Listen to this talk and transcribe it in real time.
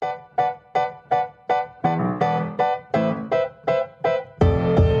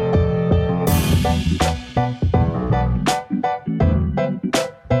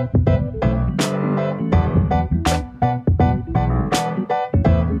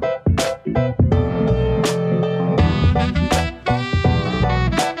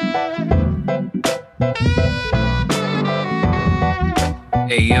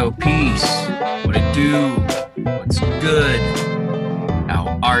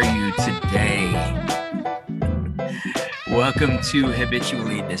are you today? Welcome to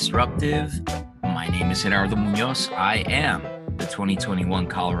Habitually Disruptive. My name is Gerardo Munoz. I am the 2021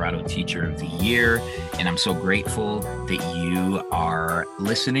 Colorado Teacher of the Year, and I'm so grateful that you are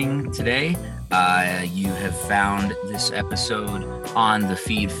listening today. You have found this episode on the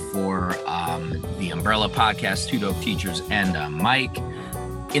feed for the Umbrella Podcast, Two Dope Teachers, and Mike.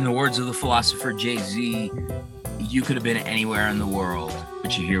 In the words of the philosopher Jay-Z, you could have been anywhere in the world,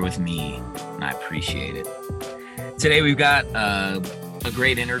 but you're here with me, and I appreciate it. Today we've got a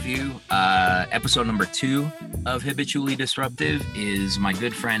great interview. Episode number 2 of Habitually Disruptive is my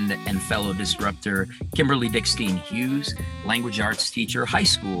good friend and fellow disruptor, Kimberly Dickstein-Hughes, language arts teacher, high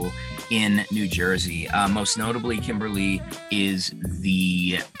school in New Jersey. Most notably, Kimberly is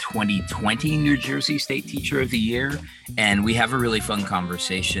the 2020 New Jersey State Teacher of the Year, and we have a really fun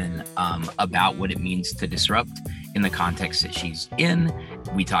conversation about what it means to disrupt in the context that she's in.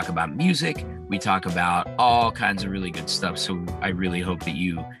 We talk about music, we talk about all kinds of really good stuff, so I really hope that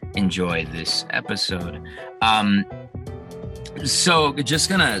you enjoy this episode. So just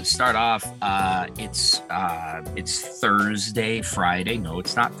gonna start off. It's Friday. No,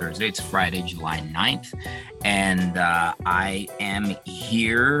 it's not Thursday. It's Friday, July 9th. And I am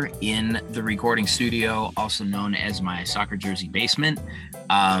here in the recording studio, also known as my soccer jersey basement,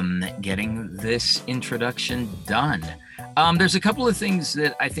 getting this introduction done. There's a couple of things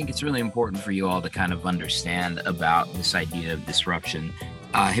that I think it's really important for you all to kind of understand about this idea of disruption.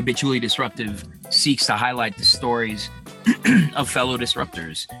 Habitually Disruptive seeks to highlight the stories of fellow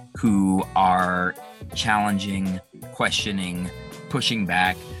disruptors who are challenging, questioning, pushing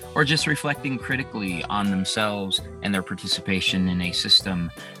back, or just reflecting critically on themselves and their participation in a system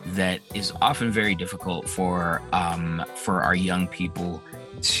that is often very difficult for our young people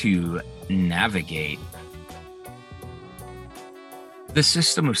to navigate. The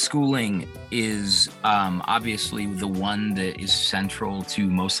system of schooling is obviously the one that is central to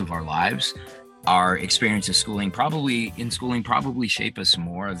most of our lives. Our experience of schooling probably shape us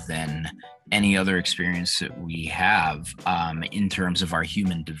more than any other experience that we have in terms of our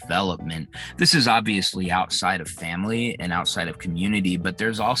human development. This is obviously outside of family and outside of community, but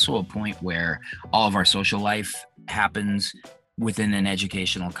there's also a point where all of our social life happens within an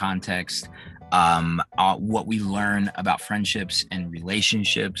educational context. What we learn about friendships and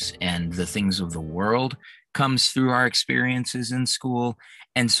relationships and the things of the world comes through our experiences in school.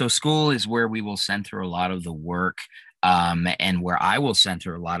 And so school is where we will center a lot of the work and where I will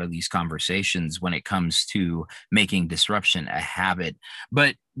center a lot of these conversations when it comes to making disruption a habit.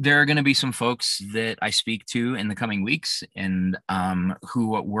 But there are going to be some folks that I speak to in the coming weeks and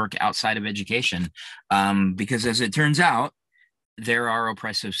who work outside of education because as it turns out, there are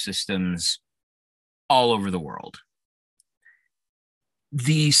oppressive systems all over the world.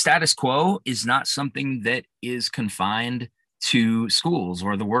 The status quo is not something that is confined to schools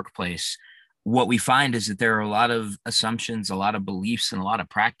or the workplace. What we find is that there are a lot of assumptions, a lot of beliefs, and a lot of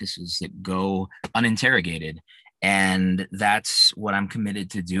practices that go uninterrogated. And that's what I'm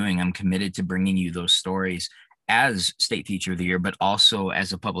committed to doing. I'm committed to bringing you those stories as State Teacher of the Year, but also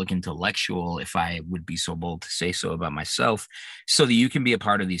as a public intellectual, if I would be so bold to say so about myself, so that you can be a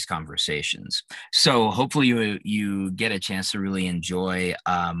part of these conversations. So hopefully you get a chance to really enjoy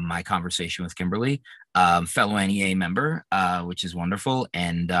my conversation with Kimberly, fellow NEA member, which is wonderful,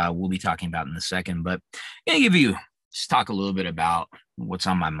 and we'll be talking about in a second. But I'm going to just talk a little bit about what's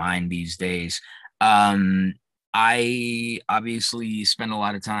on my mind these days. I obviously spend a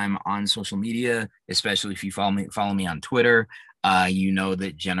lot of time on social media, especially if you follow me on Twitter. You know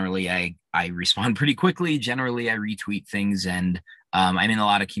that generally I respond pretty quickly. Generally, I retweet things, and I'm in a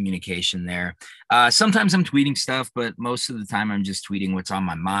lot of communication there. Sometimes I'm tweeting stuff, but most of the time I'm just tweeting what's on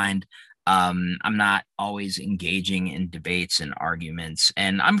my mind. I'm not always engaging in debates and arguments,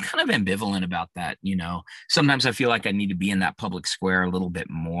 and I'm kind of ambivalent about that. You know, sometimes I feel like I need to be in that public square a little bit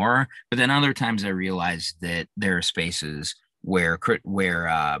more, but then other times I realize that there are spaces where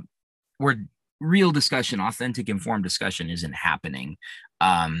real discussion, authentic, informed discussion isn't happening.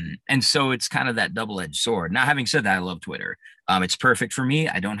 And so it's kind of that double-edged sword. Now, having said that, I love Twitter. It's perfect for me.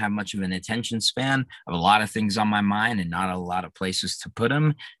 I don't have much of an attention span. I have a lot of things on my mind and not a lot of places to put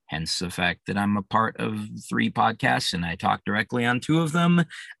them. Hence the fact that I'm a part of 3 podcasts and I talk directly on 2 of them.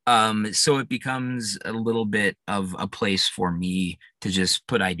 So it becomes a little bit of a place for me to just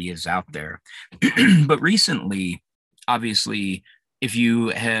put ideas out there. But recently, obviously, if you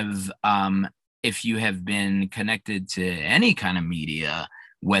have been connected to any kind of media,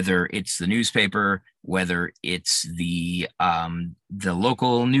 whether it's the newspaper, whether it's the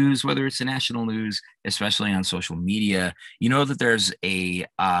local news, whether it's the national news, especially on social media, you know that there's a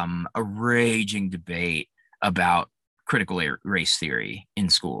raging debate about critical race theory in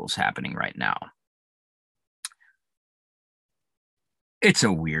schools happening right now. It's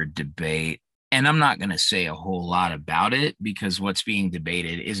a weird debate. And I'm not going to say a whole lot about it because what's being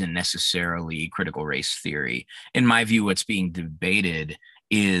debated isn't necessarily critical race theory. In my view, what's being debated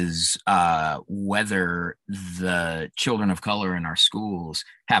is whether the children of color in our schools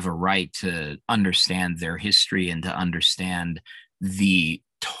have a right to understand their history and to understand the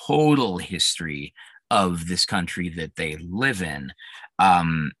total history of this country that they live in.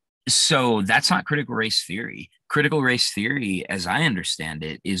 Um, so that's not critical race theory. Critical race theory, as I understand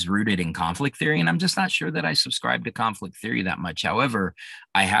it, is rooted in conflict theory. And I'm just not sure that I subscribe to conflict theory that much. However,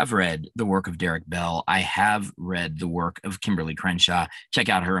 I have read the work of Derek Bell. I have read the work of Kimberly Crenshaw. Check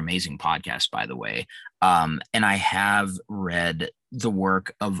out her amazing podcast, by the way. And I have read the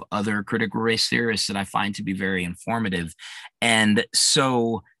work of other critical race theorists that I find to be very informative. And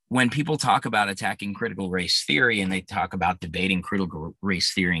so when people talk about attacking critical race theory and they talk about debating critical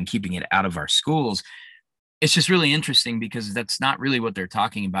race theory and keeping it out of our schools, it's just really interesting because that's not really what they're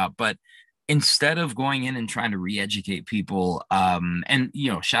talking about. But instead of going in and trying to re-educate people, and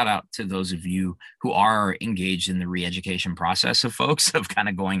shout out to those of you who are engaged in the re-education process of folks of kind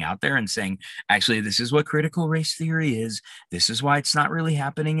of going out there and saying, actually, this is what critical race theory is. This is why it's not really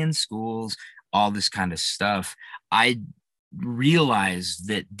happening in schools, all this kind of stuff. I realize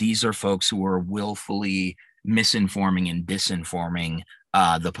that these are folks who are willfully misinforming and disinforming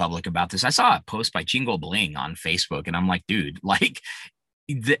the public about this. I saw a post by Jingle Bling on Facebook, and I'm like, dude, like,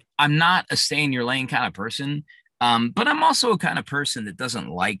 I'm not a stay in your lane kind of person, but I'm also a kind of person that doesn't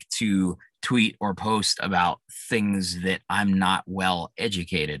like to tweet or post about things that I'm not well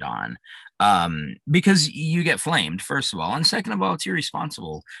educated on, because you get flamed, first of all, and second of all, it's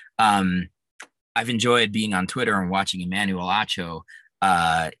irresponsible. I've enjoyed being on Twitter and watching Emmanuel Acho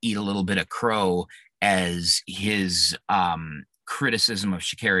eat a little bit of crow as his criticism of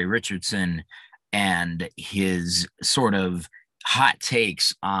Sha'Carri Richardson and his sort of hot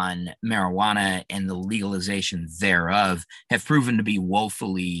takes on marijuana and the legalization thereof have proven to be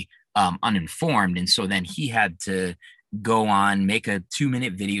woefully uninformed. And so then he had to go on, make a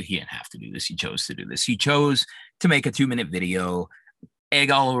 2-minute video. He didn't have to do this. He chose to do this. He chose to make a 2-minute video,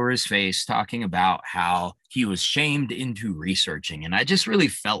 egg all over his face, talking about how he was shamed into researching. And I just really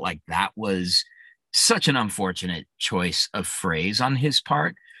felt like that was such an unfortunate choice of phrase on his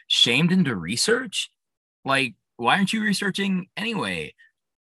part. Shamed into research? Like, why aren't you researching anyway?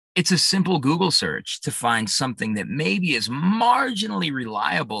 It's a simple Google search to find something that maybe is marginally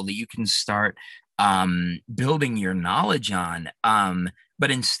reliable that you can start building your knowledge on.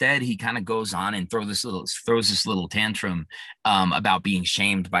 But instead, he kind of goes on and throws this little tantrum about being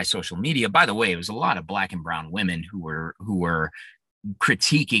shamed by social media. By the way, it was a lot of Black and brown women who were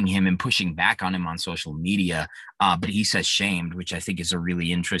critiquing him and pushing back on him on social media. But he says shamed, which I think is a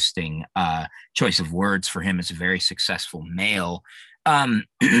really interesting choice of words for him as a very successful male.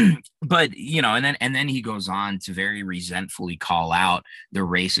 But and then he goes on to very resentfully call out the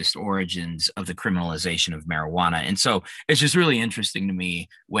racist origins of the criminalization of marijuana. And so it's just really interesting to me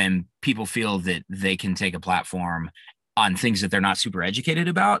when people feel that they can take a platform on things that they're not super educated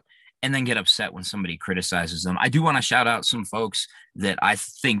about and then get upset when somebody criticizes them. I do want to shout out some folks that I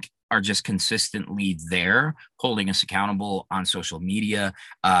think are just consistently there holding us accountable on social media.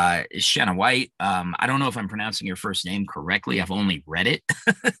 Shanna White, I don't know if I'm pronouncing your first name correctly. I've only read it.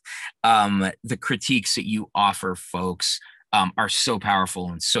 The critiques that you offer folks are so powerful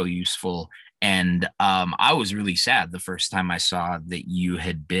and so useful. And I was really sad the first time I saw that you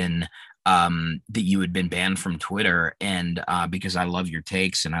had been banned from Twitter, and because I love your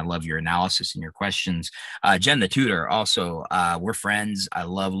takes and I love your analysis and your questions. Jen the tutor also, we're friends. I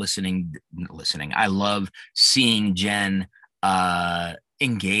love listening. I love seeing Jen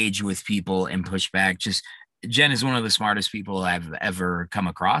engage with people and push back. Just Jen is one of the smartest people I've ever come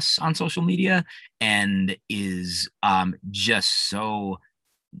across on social media, and is just so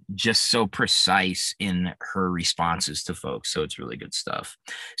precise in her responses to folks. So it's really good stuff.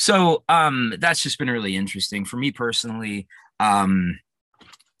 So that's just been really interesting for me personally.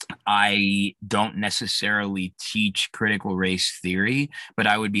 I don't necessarily teach critical race theory, but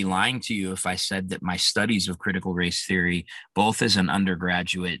I would be lying to you if I said that my studies of critical race theory, both as an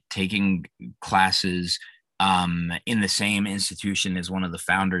undergraduate taking classes in the same institution as one of the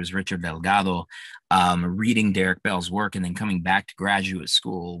founders, Richard Delgado, reading Derek Bell's work and then coming back to graduate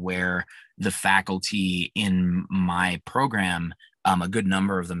school where the faculty in my program, a good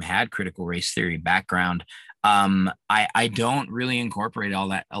number of them had critical race theory background. I don't really incorporate a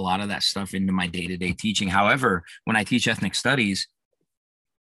lot of that stuff into my day-to-day teaching. However, when I teach ethnic studies,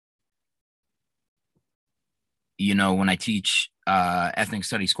 when I teach ethnic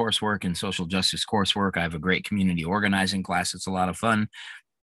studies coursework and social justice coursework, I have a great community organizing class. It's a lot of fun.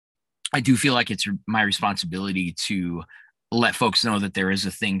 I do feel like it's my responsibility to let folks know that there is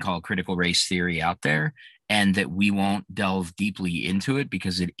a thing called critical race theory out there and that we won't delve deeply into it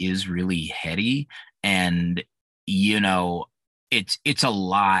because it is really heady. And, it's a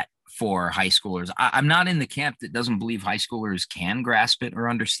lot for high schoolers. I'm not in the camp that doesn't believe high schoolers can grasp it or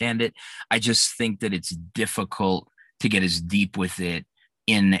understand it. I just think that it's difficult to get as deep with it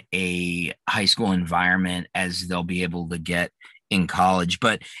in a high school environment as they'll be able to get in college.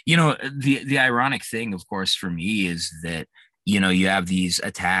 But, the ironic thing, of course, for me is that, you have these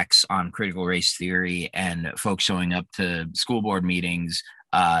attacks on critical race theory and folks showing up to school board meetings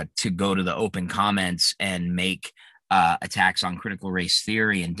to go to the open comments and make attacks on critical race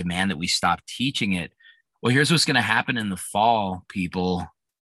theory and demand that we stop teaching it. Well, here's what's going to happen in the fall, people.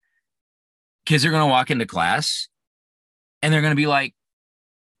 Kids are going to walk into class and they're going to be like,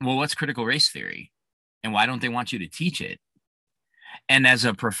 well, what's critical race theory? And why don't they want you to teach it? And as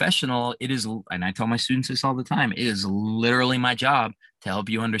a professional, it is, and I tell my students this all the time, it is literally my job to help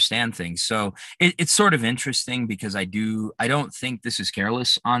you understand things. So it's sort of interesting because I don't think this is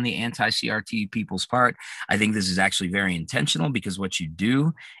careless on the anti-CRT people's part. I think this is actually very intentional because what you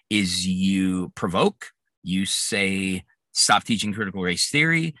do is you provoke, you say, stop teaching critical race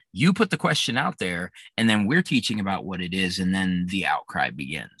theory, you put the question out there, and then we're teaching about what it is, and then the outcry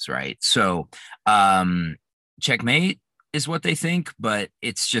begins, right? So checkmate is what they think, but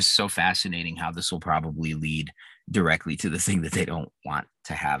it's just so fascinating how this will probably lead directly to the thing that they don't want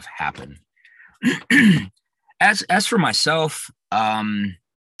to have happen. As for myself,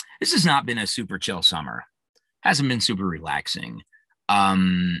 this has not been a super chill summer. Hasn't been super relaxing.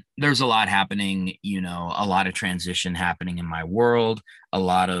 There's a lot happening, a lot of transition happening in my world, a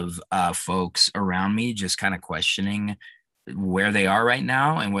lot of folks around me just kind of questioning where they are right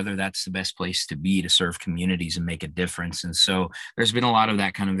now and whether that's the best place to be to serve communities and make a difference. And so there's been a lot of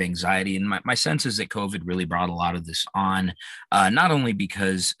that kind of anxiety. And my sense is that COVID really brought a lot of this on, not only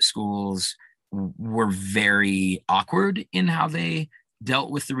because schools were very awkward in how they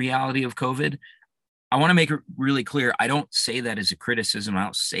dealt with the reality of COVID. I want to make it really clear. I don't say that as a criticism. I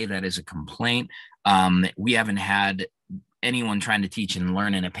don't say that as a complaint. We haven't had anyone trying to teach and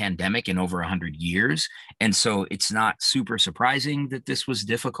learn in a pandemic in over 100 years. And so it's not super surprising that this was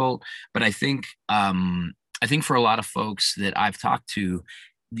difficult. But I think for a lot of folks that I've talked to,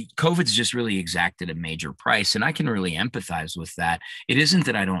 COVID's just really exacted a major price. And I can really empathize with that. It isn't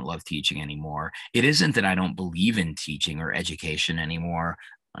that I don't love teaching anymore. It isn't that I don't believe in teaching or education anymore.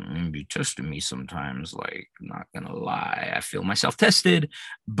 I'm going to be testing me sometimes, like, not going to lie. I feel myself tested,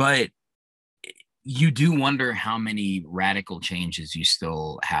 but you do wonder how many radical changes you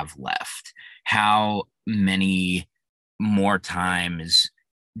still have left. How many more times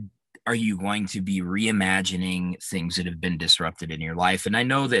are you going to be reimagining things that have been disrupted in your life? And I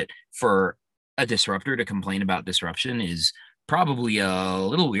know that for a disruptor to complain about disruption is probably a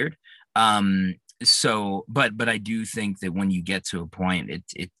little weird. But I do think that when you get to a point,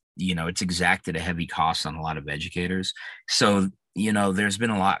 it's exacted a heavy cost on a lot of educators. So, there's been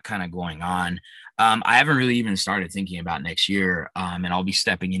a lot kind of going on. I haven't really even started thinking about next year, and I'll be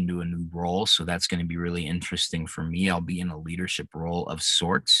stepping into a new role. So that's going to be really interesting for me. I'll be in a leadership role of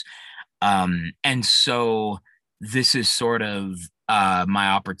sorts. And so this is sort of my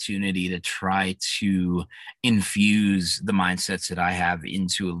opportunity to try to infuse the mindsets that I have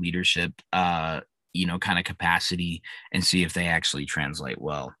into a leadership, kind of capacity and see if they actually translate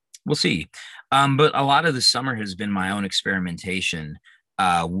well. We'll see. But a lot of the summer has been my own experimentation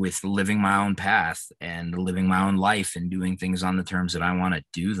with living my own path and living my own life and doing things on the terms that I want to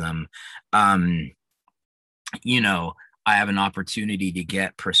do them. I have an opportunity to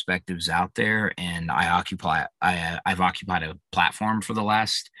get perspectives out there, and I've occupied a platform for the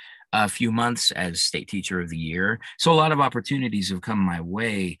last few months as state teacher of the year. So a lot of opportunities have come my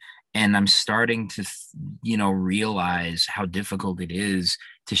way, and I'm starting to, realize how difficult it is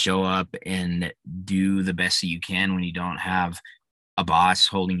to show up and do the best that you can when you don't have a boss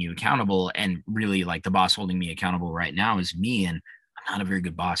holding you accountable. And really, like, the boss holding me accountable right now is me, and I'm not a very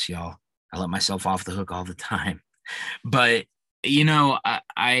good boss, y'all. I let myself off the hook all the time. But,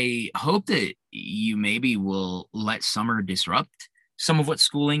 I hope that you maybe will let summer disrupt some of what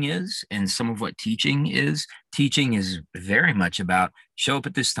schooling is and some of what teaching is. Teaching is very much about show up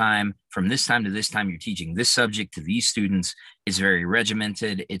at this time, from this time to this time, you're teaching this subject to these students. It's very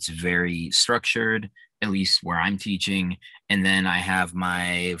regimented, it's very structured, at least where I'm teaching. And then I have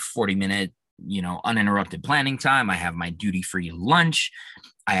my 40-minute, uninterrupted planning time. I have my duty-free lunch.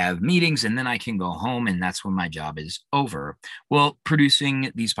 I have meetings, and then I can go home, and that's when my job is over. Well,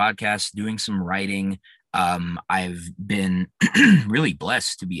 producing these podcasts, doing some writing, I've been really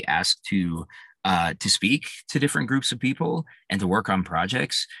blessed to be asked to speak to different groups of people and to work on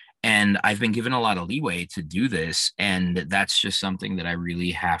projects. And I've been given a lot of leeway to do this, and that's just something that I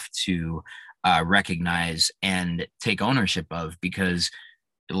really have to recognize and take ownership of, because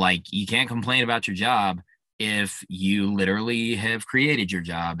like you can't complain about your job if you literally have created your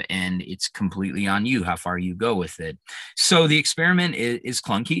job, and it's completely on you how far you go with it. So the experiment is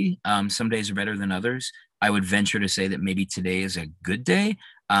clunky. Some days are better than others. I would venture to say that maybe today is a good day,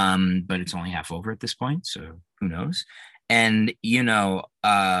 but it's only half over at this point, so who knows. And Asia,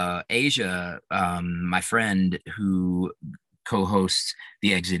 my friend who co-hosts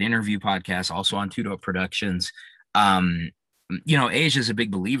the Exit Interview podcast, also on Two Dope Productions, Asia is a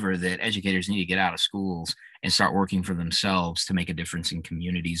big believer that educators need to get out of schools and start working for themselves to make a difference in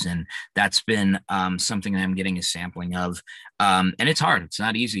communities. And that's been something that I'm getting a sampling of. And it's hard. It's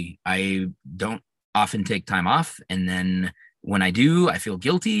not easy. I don't often take time off. And then when I do, I feel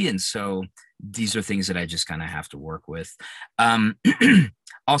guilty. And so these are things that I just kind of have to work with.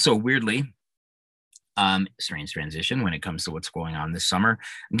 Also, weirdly, strange transition when it comes to what's going on this summer.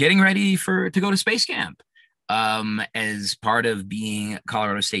 I'm getting ready to go to space camp. As part of being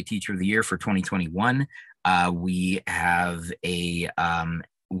Colorado State Teacher of the Year for 2021, we have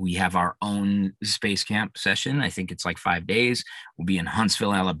our own space camp session. I think it's like 5 days. We'll be in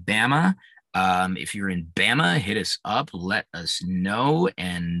Huntsville, Alabama. If you're in Bama, hit us up, let us know.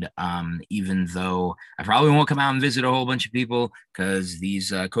 And even though I probably won't come out and visit a whole bunch of people because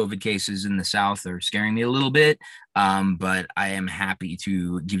these COVID cases in the South are scaring me a little bit, but I am happy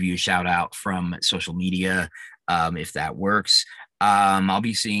to give you a shout out from social media if that works. I'll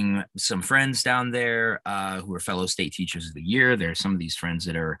be seeing some friends down there who are fellow State Teachers of the Year. There are some of these friends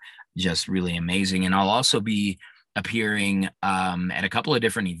that are just really amazing. And I'll also be appearing at a couple of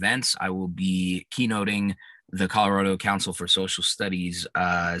different events. I will be keynoting the Colorado Council for Social Studies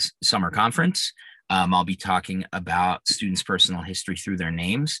summer conference. I'll be talking about students' personal history through their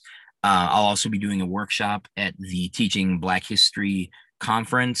names. I'll also be doing a workshop at the Teaching Black History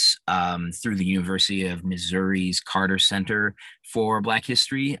Conference through the University of Missouri's Carter Center for Black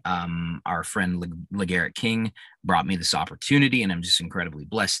History. Our friend LeGarrette King brought me this opportunity, and I'm just incredibly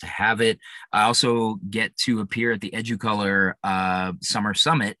blessed to have it. I also get to appear at the EduColor Summer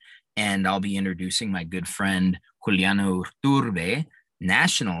Summit, and I'll be introducing my good friend Juliano Urturbe,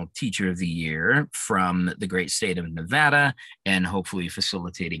 National Teacher of the Year from the great state of Nevada, and hopefully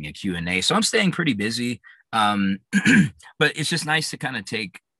facilitating a Q&A. So I'm staying pretty busy. But it's just nice to kind of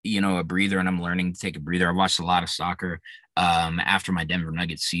take, a breather, and I'm learning to take a breather. I watched a lot of soccer after my Denver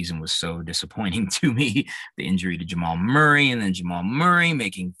Nuggets season was so disappointing to me. The injury to Jamal Murray, and then Jamal Murray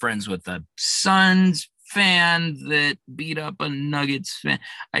making friends with a Suns fan that beat up a Nuggets fan.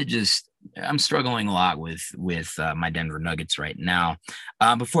 I'm struggling a lot with my Denver Nuggets right now.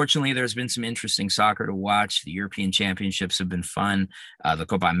 But fortunately, there's been some interesting soccer to watch. The European Championships have been fun. The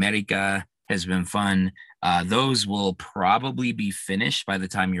Copa America has been fun. Those will probably be finished by the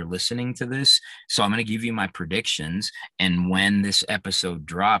time you're listening to this. So I'm going to give you my predictions. And when this episode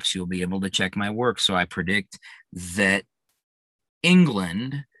drops, you'll be able to check my work. So I predict that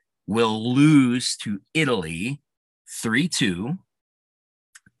England will lose to Italy 3-2.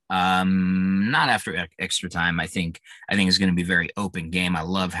 Not after extra time. I think it's going to be a very open game. I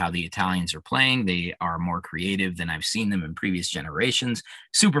love how the Italians are playing. They are more creative than I've seen them in previous generations.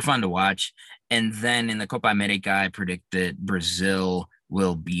 Super fun to watch. And then in the Copa America, I predict that Brazil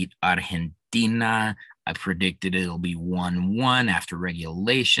will beat Argentina. I predicted it'll be 1-1 after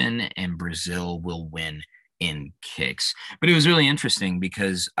regulation, and Brazil will win in kicks. But it was really interesting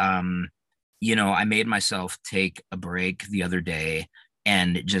because, I made myself take a break the other day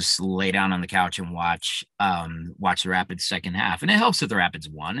and just lay down on the couch and watch the Rapids second half. And it helps that the Rapids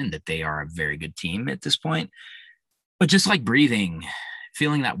won and that they are a very good team at this point. But just like breathing,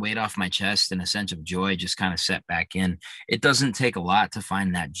 feeling that weight off my chest and a sense of joy just kind of set back in. It doesn't take a lot to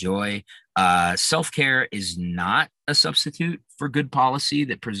find that joy. Self-care is not a substitute for good policy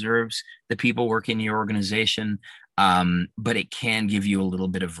that preserves the people working in your organization. But it can give you a little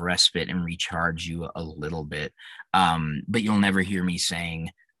bit of respite and recharge you a little bit. But you'll never hear me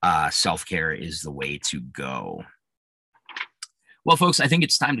saying, self-care is the way to go. Well, folks, I think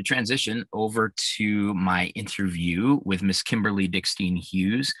it's time to transition over to my interview with Miss Kimberly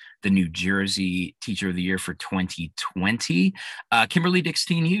Dickstein-Hughes, the New Jersey Teacher of the Year for 2020. Kimberly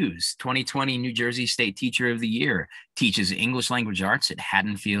Dickstein-Hughes, 2020 New Jersey State Teacher of the Year, teaches English Language Arts at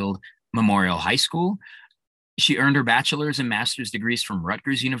Haddonfield Memorial High School. She earned her bachelor's and master's degrees from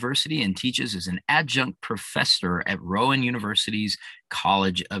Rutgers University and teaches as an adjunct professor at Rowan University's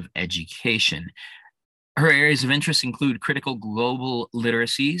College of Education. Her areas of interest include critical global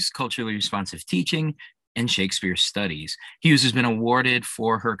literacies, culturally responsive teaching, and Shakespeare studies. Hughes has been awarded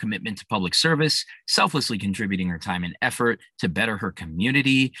for her commitment to public service, selflessly contributing her time and effort to better her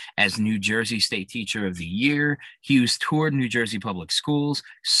community. As New Jersey State Teacher of the Year, Hughes toured New Jersey public schools,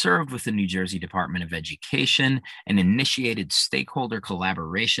 served with the New Jersey Department of Education, and initiated stakeholder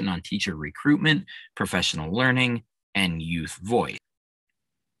collaboration on teacher recruitment, professional learning, and youth voice.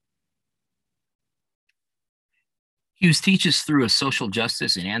 Hughes teaches through a social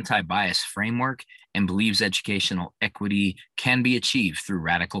justice and anti-bias framework and believes educational equity can be achieved through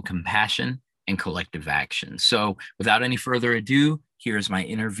radical compassion and collective action. So without any further ado, here's my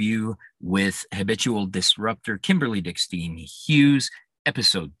interview with habitual disruptor Kimberly Dickstein-Hughes,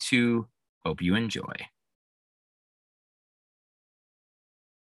 episode 2. Hope you enjoy.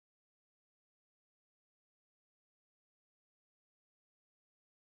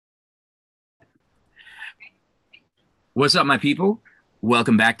 What's up, my people?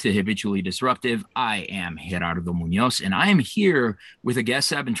 Welcome back to Habitually Disruptive. I am Gerardo Munoz, and I am here with a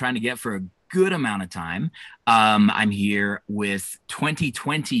guest I've been trying to get for a good amount of time. I'm here with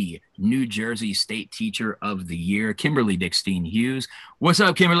 2020 New Jersey State Teacher of the Year, Kimberly Dickstein-Hughes. What's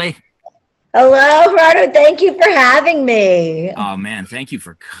up, Kimberly? Hello, Gerardo. Thank you for having me. Oh, man, thank you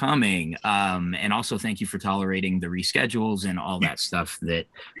for coming. And also thank you for tolerating the reschedules and all that stuff that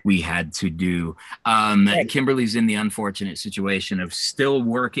we had to do. Kimberly's in the unfortunate situation of still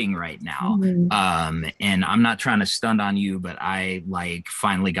working right now. And I'm not trying to stunt on you, but I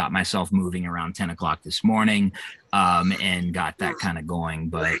finally got myself moving around 10 o'clock this morning. And got that kind of going.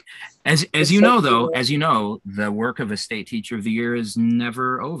 But as you know, the work of a state teacher of the year is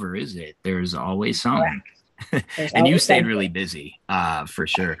never over, is it? There's always something. And you stayed really busy, for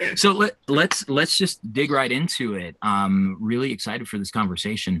sure. So let's just dig right into it. Really excited for this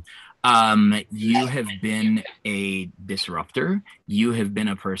conversation. You have been a disruptor. You have been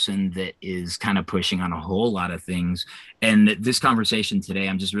a person that is kind of pushing on a whole lot of things. And this conversation today,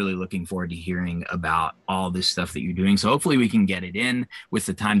 I'm just really looking forward to hearing about all this stuff that you're doing. So hopefully we can get it in with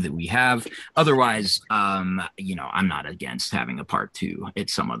the time that we have. Otherwise, I'm not against having a part 2 at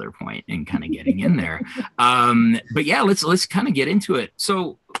some other point and kind of getting in there. But yeah, let's kind of get into it.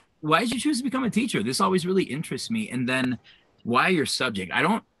 So why did you choose to become a teacher? This always really interests me. And then why your subject? I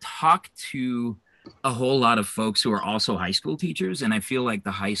don't talk to a whole lot of folks who are also high school teachers, and I feel like the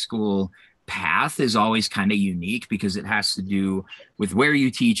high school path is always kind of unique because it has to do with where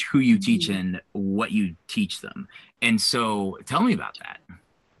you teach, who you teach, and what you teach them. And so tell me about that.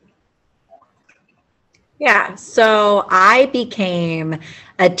 Yeah, so I became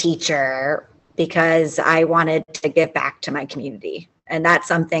a teacher because I wanted to give back to my community. And that's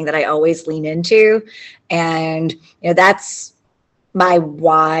something that I always lean into. And, that's my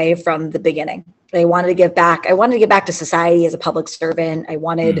why from the beginning. I wanted to give back. I wanted to give back to society as a public servant. I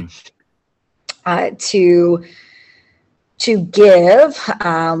wanted to give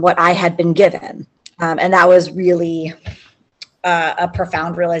what I had been given. And that was really a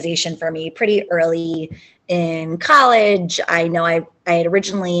profound realization for me pretty early in college. I know I had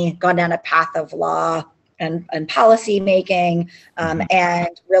originally gone down a path of law and policy making, and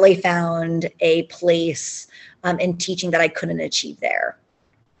really found a place in teaching that I couldn't achieve there.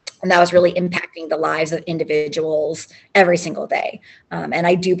 And that was really impacting the lives of individuals every single day. And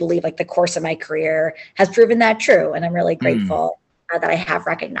I do believe the course of my career has proven that true. And I'm really grateful that I have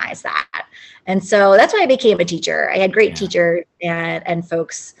recognized that. And so that's why I became a teacher. I had great teachers and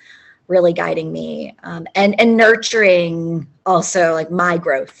folks really guiding me, and nurturing also my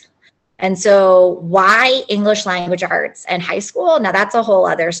growth. And so why English language arts and high school? Now that's a whole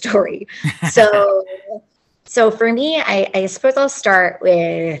other story. So for me, I suppose I'll start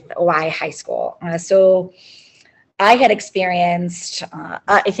with why high school. So I had experienced,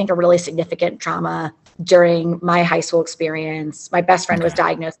 I think, a really significant trauma during my high school experience. My best friend was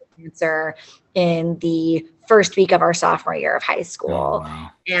diagnosed with cancer in the first week of our sophomore year of high school. Oh, wow.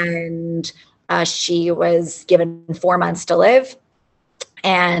 And she was given 4 months to live.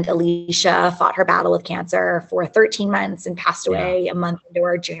 And Alicia fought her battle with cancer for 13 months and passed away a month into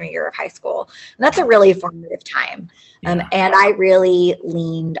her junior year of high school. And that's a really formative time. And I really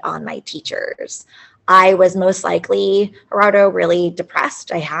leaned on my teachers. I was most likely, Gerardo, really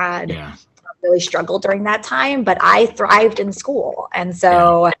depressed. I had really struggled during that time, but I thrived in school. And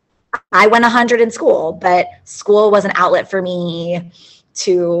so I went 100 in school, but school was an outlet for me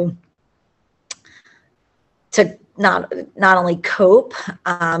to not only cope,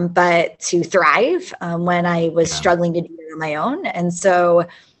 but to thrive when I was struggling to do it on my own. And so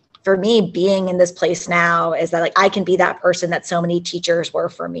for me, being in this place now is that like I can be that person that so many teachers were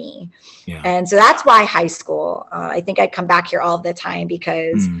for me. And so that's why high school, I think I come back here all the time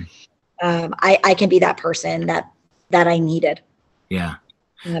because I can be that person that I needed.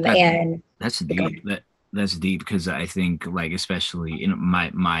 And that's deep. That's deep because I think like, especially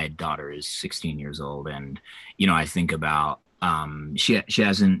my daughter is 16 years old, and, I think about, she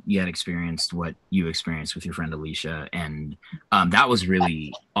hasn't yet experienced what you experienced with your friend Alicia. And that was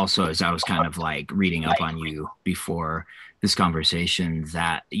really also, as I was kind of like reading up on you before this conversation,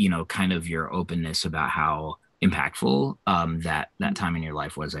 that, kind of your openness about how impactful that time in your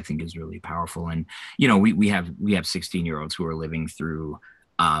life was, I think is really powerful. And, we have 16-year-olds who are living through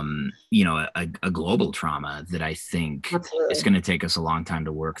a global trauma that I think it's going to take us a long time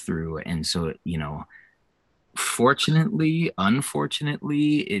to work through. And so, fortunately,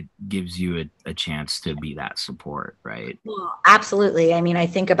 unfortunately, it gives you a chance to be that support, right? Well, absolutely. I mean, I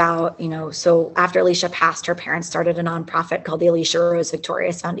think about, so after Alicia passed, her parents started a nonprofit called the Alicia Rose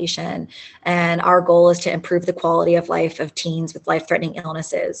Victorious Foundation. And our goal is to improve the quality of life of teens with life-threatening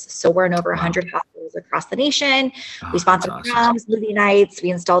illnesses. So we're in over 100 hospitals across the nation. We sponsor proms, movie nights.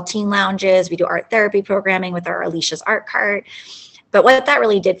 We install teen lounges. We do art therapy programming with our Alicia's Art Cart. But what that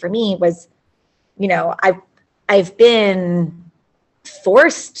really did for me was, I've been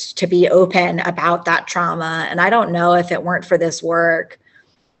forced to be open about that trauma. And I don't know if it weren't for this work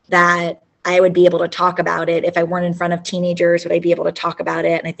that I would be able to talk about it. If I weren't in front of teenagers, would I be able to talk about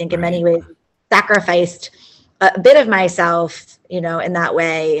it? And I think in many ways sacrificed a bit of myself, in that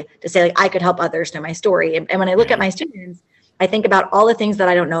way to say like, I could help others know my story. And when I look at my students, I think about all the things that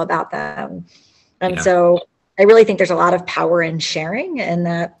I don't know about them. And so I really think there's a lot of power in sharing,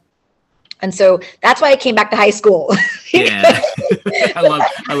 and so that's why I came back to high school. I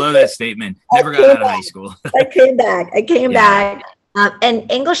love that statement. Never got out of high school. I came back.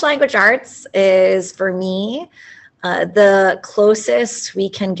 And English language arts is, for me, the closest we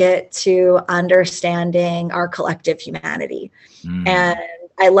can get to understanding our collective humanity. And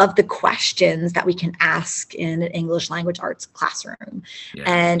I love the questions that we can ask in an English language arts classroom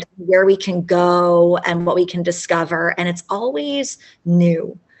and where we can go and what we can discover. And it's always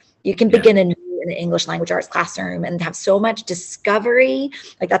new. You can begin in an English language arts classroom and have so much discovery.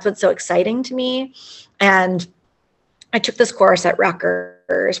 Like, that's what's so exciting to me. And I took this course at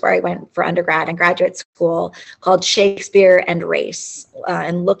Rutgers where I went for undergrad and graduate school called Shakespeare and Race,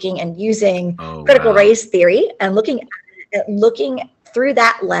 and looking and using critical race theory and looking through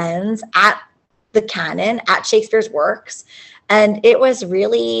that lens at the canon, at Shakespeare's works. And it was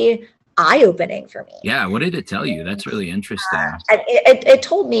really eye-opening for me. Yeah, what did it tell you? That's really interesting. It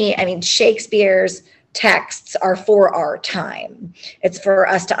told me, Shakespeare's texts are for our time. It's for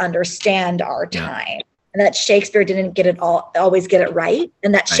us to understand our time. And that Shakespeare didn't always get it right.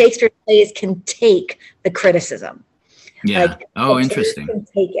 And that Shakespeare's plays can take the criticism. Like, interesting.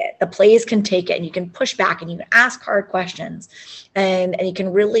 The plays can take it, and you can push back and you can ask hard questions, and you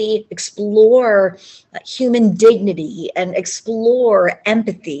can really explore human dignity and explore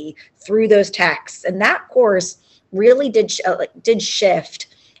empathy through those texts. And that course really did shift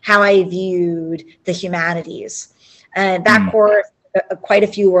how I viewed the humanities. And that course, quite a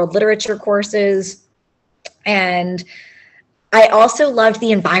few world literature courses. And I also loved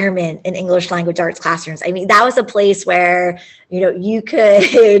the environment in English language arts classrooms. That was a place where, you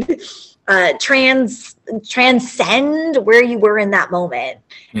could transcend where you were in that moment.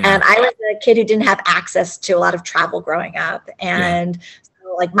 And I was a kid who didn't have access to a lot of travel growing up. And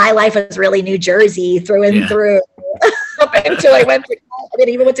so, like, my life was really New Jersey through and through up until I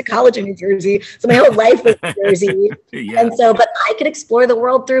didn't even went to college in New Jersey. So my whole life was New Jersey. And so, but I could explore the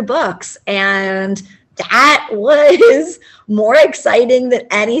world through books, and that was more exciting than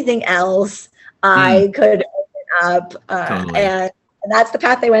anything else I could open up. And that's the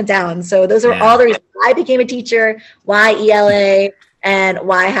path I went down. So those are all the reasons why I became a teacher, why ELA, and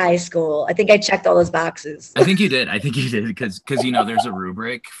why high school. I think I checked all those boxes. I think you did because there's a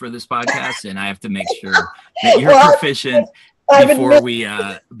rubric for this podcast, and I have to make sure that you're proficient before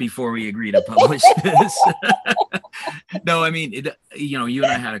we agree to publish this. No, I mean, you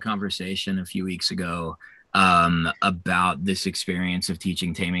and I had a conversation a few weeks ago about this experience of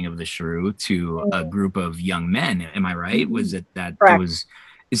teaching Taming of the Shrew to a group of young men. Am I right? Was it that Correct. It was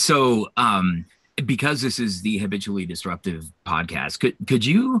so? Because this is the Habitually Disruptive podcast, could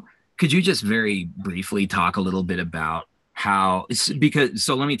you just very briefly talk a little bit about how?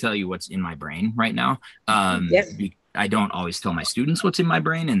 So let me tell you what's in my brain right now. Yes. I don't always tell my students what's in my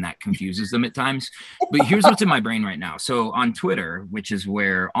brain, and that confuses them at times. But here's what's in my brain right now. So on Twitter, which is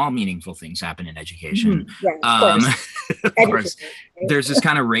where all meaningful things happen in education, of course, there's this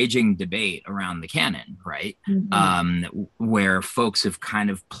kind of raging debate around the canon, right? Where folks have kind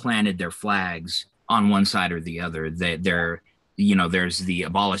of planted their flags on one side or the other. There's the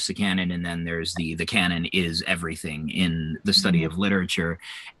abolish the canon, and then there's the canon is everything in the study of literature.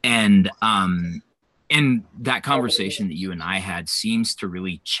 And that conversation that you and I had seems to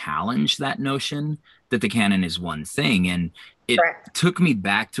really challenge that notion that the canon is one thing. And it took me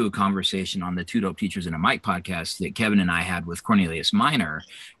back to a conversation on the Two Dope Teachers and a Mic podcast that Kevin and I had with Cornelius Minor,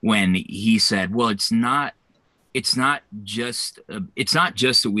 when he said, well, it's not just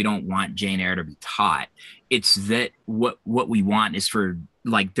that we don't want Jane Eyre to be taught. It's that what we want is for,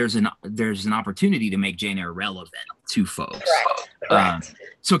 like, there's an opportunity to make Jane Eyre relevant to folks. Correct.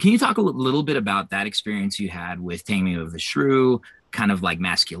 So can you talk a little bit about that experience you had with Taming of the Shrew, kind of like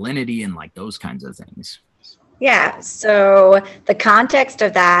masculinity and like those kinds of things? Yeah. So the context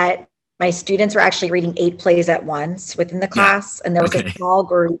of that, my students were actually reading 8 plays at once within the class, and there was a small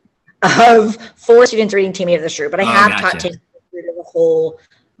group of 4 students reading Taming of the Shrew. But I have taught Taming of the Shrew to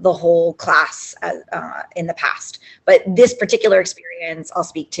the whole class in the past. But this particular experience, I'll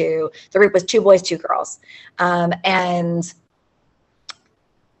speak to. The group was 2 boys, 2 girls, and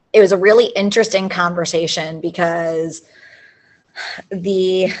it was a really interesting conversation because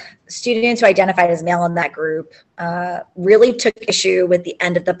the students who identified as male in that group really took issue with the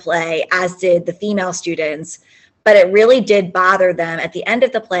end of the play, as did the female students. But it really did bother them. At the end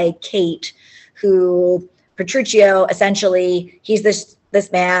of the play, Kate, who Petruchio, essentially, he's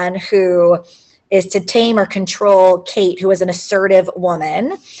this man who is to tame or control Kate, who is an assertive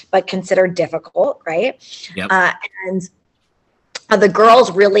woman, but considered difficult, right? Yep. And the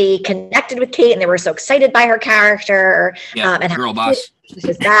girls really connected with Kate, and they were so excited by her character. And girl boss. She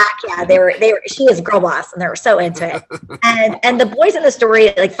was back. Yeah, they were. She is girl boss, and they were so into it. And the boys in the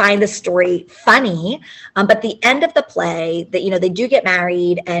story find the story funny. But the end of the play, that they do get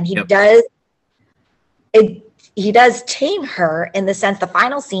married, and he does tame her, in the sense the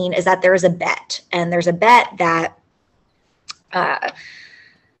final scene is that there is a bet, and there's a bet that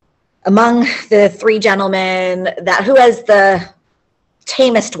among the 3 gentlemen, that who has the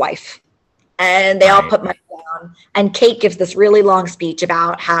tamest wife, and they all put money down, and Kate gives this really long speech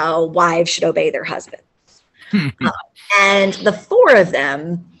about how wives should obey their husbands. And the 4 of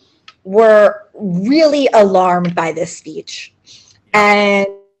them were really alarmed by this speech, and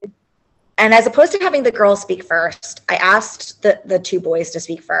as opposed to having the girls speak first, I asked the 2 boys to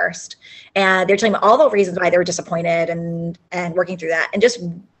speak first, and they're telling me all the reasons why they were disappointed, and working through that, and just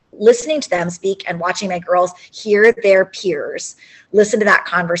listening to them speak and watching my girls hear their peers listen to that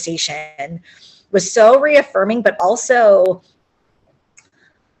conversation was so reaffirming, but also,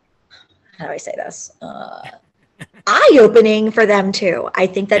 how do I say this? Eye-opening for them too. I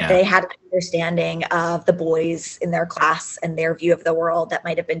think that they had an understanding of the boys in their class and their view of the world that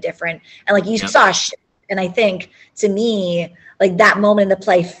might have been different. And you saw shit. And I think, to me, that moment in the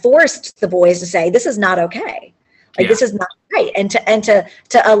play forced the boys to say, this is not okay. This is not right. And to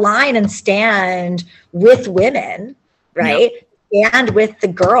align and stand with women, right? And with the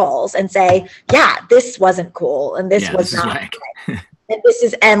girls, and say, yeah, this wasn't cool, and this was not right. And this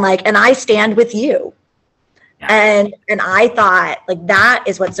is, and I stand with you. And I thought, that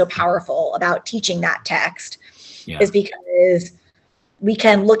is what's so powerful about teaching that text, is because we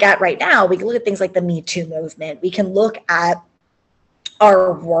can look at right now, we can look at things like the Me Too movement. We can look at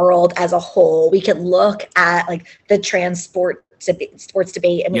our world as a whole. We can look at the sports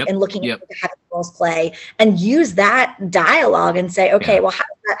debate, and looking at how the girls play, and use that dialogue and say, okay, well,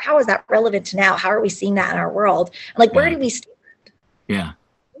 how is that relevant to now? How are we seeing that in our world? And where do we stand? Yeah.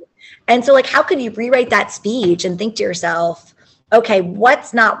 And so how could you rewrite that speech and think to yourself, okay,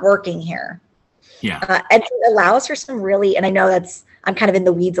 what's not working here? Yeah. And it allows for some really, and I know I'm kind of in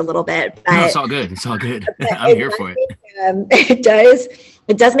the weeds a little bit. But no, it's all good. It's all good. I'm here for it.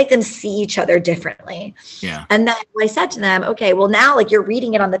 It does make them see each other differently. Yeah. And then I said to them, okay, well, now you're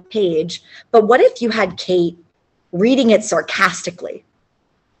reading it on the page, but what if you had Kate reading it sarcastically?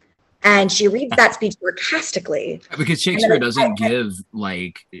 And she reads that speech sarcastically. Because Shakespeare doesn't give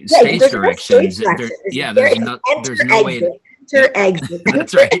like stage directions. There's no way. Exit.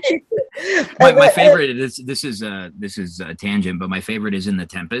 That's right. my favorite this is a tangent, but my favorite is in The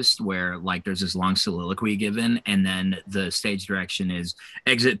Tempest, where like there's this long soliloquy given, and then the stage direction is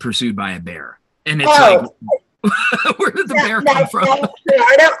exit pursued by a bear, and it's like. Where did the bear come from?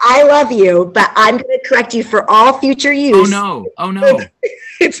 I love you, but I'm going to correct you for all future use. Oh no!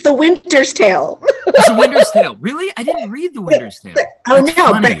 It's The Winter's Tale. It's The Winter's Tale. Really? I didn't read The Winter's Tale.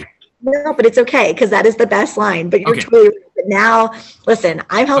 But it's okay, because that is the best line. But you're totally right. But now, listen,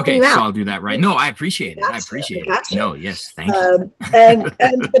 I'm helping you out. So I'll do that right. No, I appreciate it. Gotcha. No, yes, thank you. And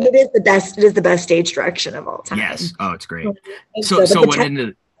but it is the best. It is the best stage direction of all time. Yes. Oh, it's great. So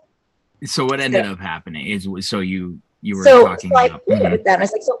what ended up happening is you were talking about. With that, I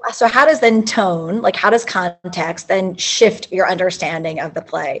was like, so how does then tone, like how does context then shift your understanding of the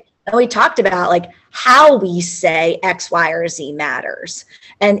play? And we talked about like how we say X, Y, or Z matters.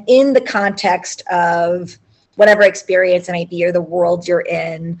 And in the context of whatever experience it might be or the world you're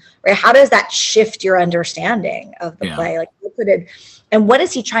in, right? How does that shift your understanding of the play? Like and what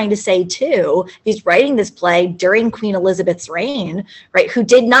is he trying to say too? He's writing this play during Queen Elizabeth's reign, right? Who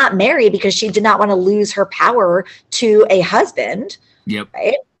did not marry because she did not want to lose her power to a husband. Yep.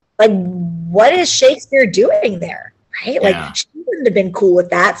 Right? Like, what is Shakespeare doing there? Right? Like, she wouldn't have been cool with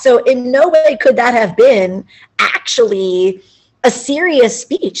that. So in no way could that have been actually a serious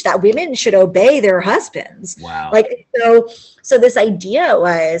speech that women should obey their husbands. Wow. Like, so this idea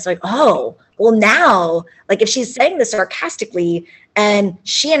was like, oh, well now, like if she's saying this sarcastically and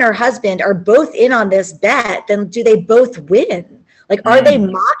she and her husband are both in on this bet, then do they both win? Like, are they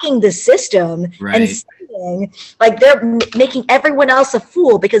mocking the system and saying, like, they're making everyone else a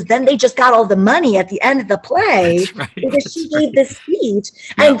fool because then they just got all the money at the end of the play because she gave this speech.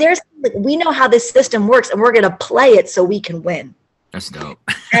 Yeah. And there's, like, we know how this system works and we're going to play it so we can win. That's dope.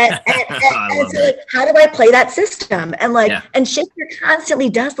 And so, like, how do I play that system? And like, and Shakespeare constantly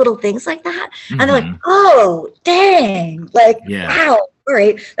does little things like that. And they're like, oh, dang. Like, wow. All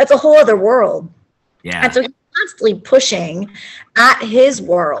right. That's a whole other world. Yeah. And so he's constantly pushing at his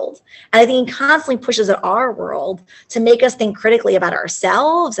world. And I think he constantly pushes at our world to make us think critically about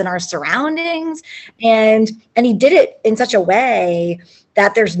ourselves and our surroundings. And he did it in such a way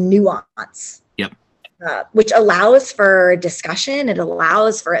that there's nuance. Which allows for discussion, it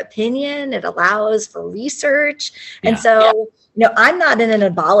allows for opinion, it allows for research. And so, you know, I'm not in an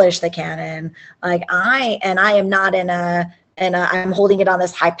abolish the canon. Like I am not in I'm holding it on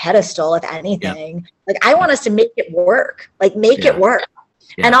this high pedestal, if anything. Like I want us to make it work, like make it work.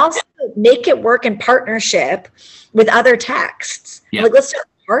 And also make it work in partnership with other texts. Like let's start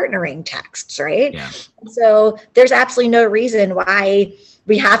partnering texts, right? So there's absolutely no reason why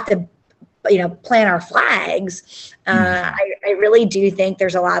we have to, you know, plant our flags. I really do think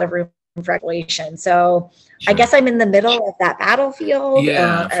there's a lot of room for regulation. So I guess I'm in the middle of that battlefield.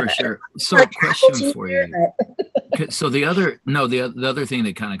 Yeah, for sure. So a question for you. So the other thing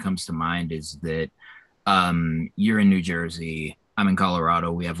that kind of comes to mind is that you're in New Jersey. I'm in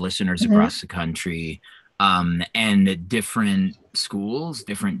Colorado. We have listeners across the country. And different schools,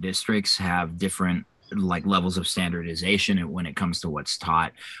 different districts have different like levels of standardization when it comes to what's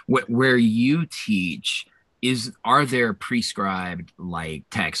taught. Where you teach, are there prescribed like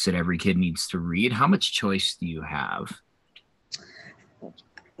texts that every kid needs to read? How much choice do you have?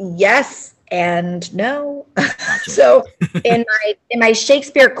 Yes and no. Gotcha. So in my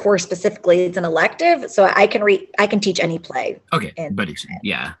Shakespeare course specifically, it's an elective, so I can teach any play. Okay, but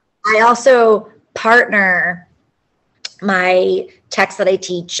I also partner my text that I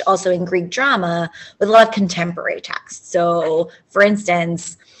teach also in Greek drama with a lot of contemporary texts. So for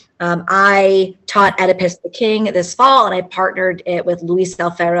instance, I taught Oedipus the King this fall, and I partnered it with Luis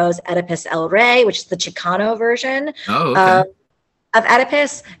del Ferro's Oedipus el Rey, which is the Chicano version of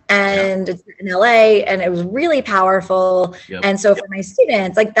Oedipus, and it's in LA, and it was really powerful. And so for my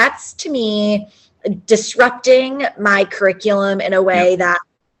students, like that's to me disrupting my curriculum in a way that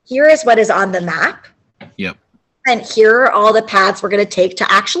here is what is on the map. And here are all the paths we're going to take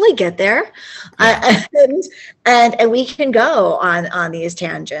to actually get there. And we can go on these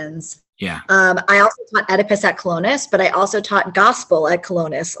tangents. I also taught Oedipus at Colonus, but I also taught Gospel at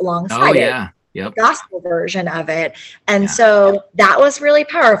Colonus alongside it. The Gospel version of it. And so that was really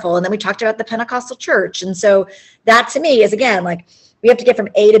powerful. And then we talked about the Pentecostal church. And so that to me is, again, like we have to get from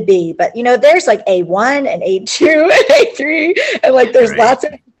A to B. But, you know, there's like A1 and A2 and A3. And like there's lots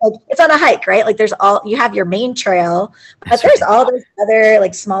of like it's on a hike, right? Like you have your main trail, but That's there's right. all those other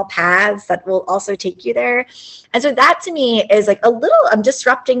like small paths that will also take you there. And so that to me is like I'm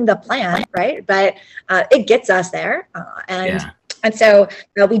disrupting the plan, right? But it gets us there. Yeah. And so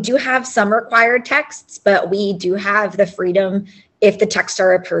we do have some required texts, but we do have the freedom, if the texts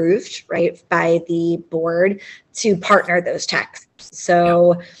are approved, right, by the board, to partner those texts.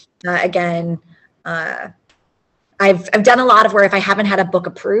 So again, I've done a lot of where if I haven't had a book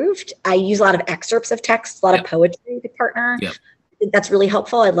approved, I use a lot of excerpts of text, a lot of poetry to partner. Yep. I think that's really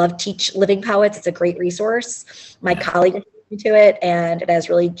helpful. I love Teach Living Poets. It's a great resource. My colleague introduced me to it, and it has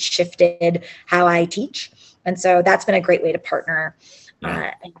really shifted how I teach. And so that's been a great way to partner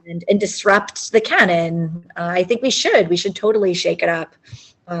and disrupt the canon. I think we should totally shake it up.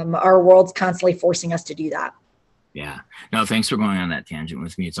 Our world's constantly forcing us to do that. Yeah. No, thanks for going on that tangent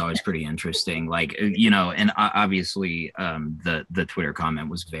with me. It's always pretty interesting. Like, you know, and obviously the Twitter comment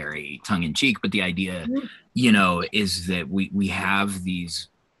was very tongue in cheek, but the idea, you know, is that we have these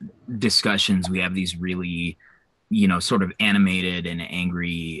discussions, we have these really, you know, sort of animated and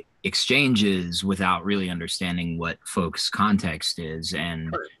angry exchanges without really understanding what folks' context is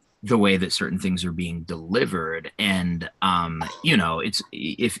and the way that certain things are being delivered. And you know, it's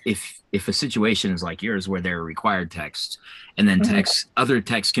if a situation is like yours where there are required texts and then other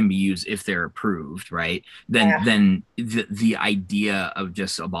texts can be used if they're approved, right? Then the idea of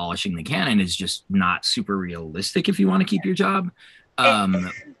just abolishing the canon is just not super realistic if you want to keep your job.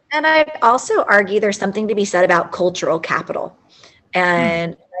 And I'd also argue there's something to be said about cultural capital.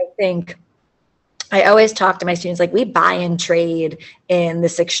 And I think I always talk to my students, like, we buy and trade in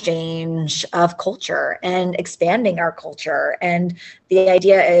this exchange of culture and expanding our culture. And the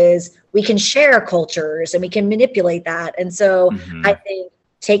idea is we can share cultures and we can manipulate that. And so I think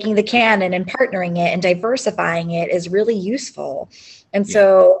taking the canon and partnering it and diversifying it is really useful. And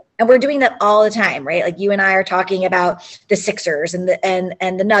so, and we're doing that all the time, right? Like you and I are talking about the Sixers and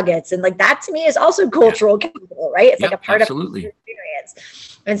the Nuggets. And like that to me is also cultural capital, right? It's like a part of the experience.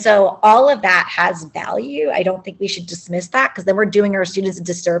 And so all of that has value. I don't think we should dismiss that, because then we're doing our students a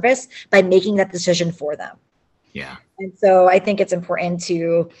disservice by making that decision for them. Yeah. And so I think it's important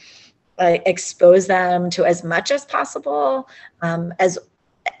to expose them to as much as possible. As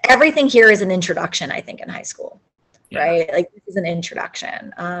everything here is an introduction, I think, in high school, right? Like this is an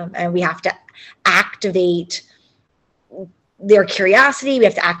introduction, and we have to activate their curiosity. We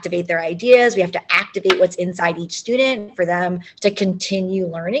have to activate their ideas. We have to activate what's inside each student for them to continue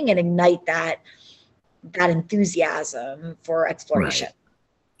learning and ignite that enthusiasm for exploration.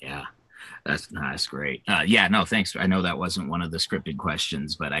 Right. Yeah, that's great. Yeah, no, thanks. I know that wasn't one of the scripted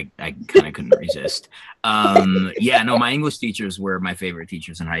questions, but I kind of couldn't resist. Yeah, no, my English teachers were my favorite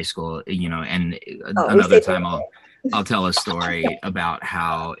teachers in high school, you know, and another time I'll tell a story about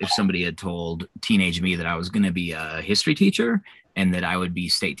how if somebody had told teenage me that I was going to be a history teacher and that I would be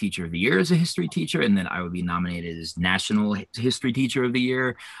state teacher of the year as a history teacher and that I would be nominated as national history teacher of the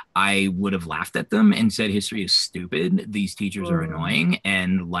year, I would have laughed at them and said, history is stupid. These teachers are annoying.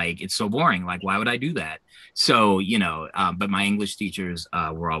 And like, it's so boring. Like, why would I do that? So, you know, but my English teachers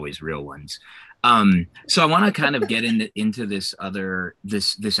were always real ones. So I want to kind of get into this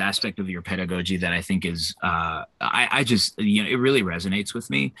aspect of your pedagogy that I think is, I just, you know, it really resonates with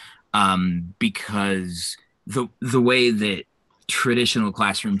me, because the way that traditional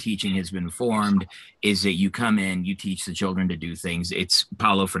classroom teaching has been formed is that you come in, you teach the children to do things. It's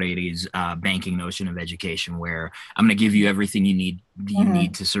Paulo Freire's banking notion of education, where I'm going to give you everything you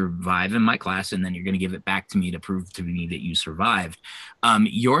need to survive in my class, and then you're going to give it back to me to prove to me that you survived.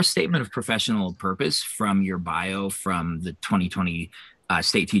 Your statement of professional purpose from your bio from the 2020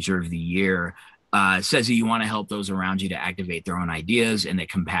 State Teacher of the Year says that you want to help those around you to activate their own ideas, and that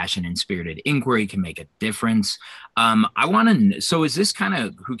compassion and spirited inquiry can make a difference. I want to, so is this kind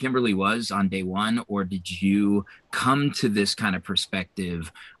of who Kimberly was on day one, or did you come to this kind of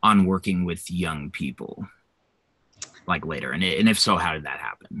perspective on working with young people like later? And if so, how did that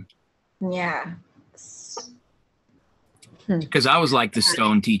happen? Yeah. Because I was like the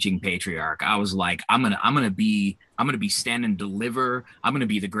stone teaching patriarch. I was like, I'm gonna be stand and deliver. I'm gonna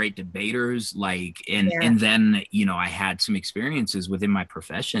be the great debaters. Like, and then, you know, I had some experiences within my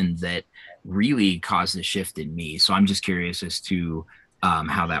profession that really caused a shift in me. So I'm just curious as to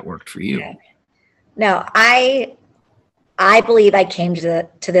how that worked for you. Okay. No, I believe I came to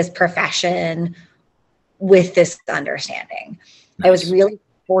this profession with this understanding. Nice. I was really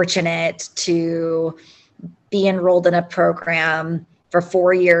fortunate to be enrolled in a program for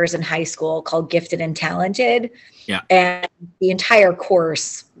 4 years in high school called Gifted and Talented. Yeah. And the entire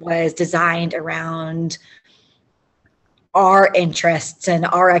course was designed around our interests and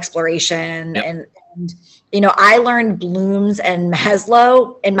our exploration. Yep. And, I learned Bloom's and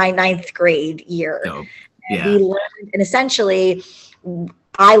Maslow in my 9th grade year. Dope. And we learned, and essentially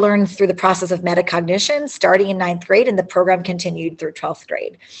I learned through the process of metacognition starting in 9th grade, and the program continued through 12th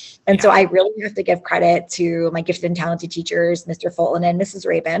grade. And so I really have to give credit to my gifted and talented teachers, Mr. Fulton and Mrs.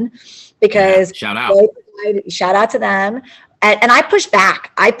 Rabin, because shout out to them. And I pushed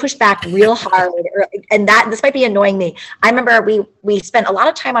back. Real hard. And this might be annoying me. I remember we spent a lot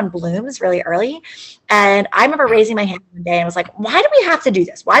of time on Bloom's really early. And I remember raising my hand one day and was like, why do we have to do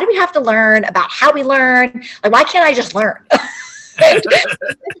this? Why do we have to learn about how we learn? Like, why can't I just learn? This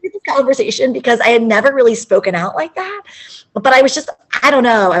conversation, because I had never really spoken out like that. But I was just, I don't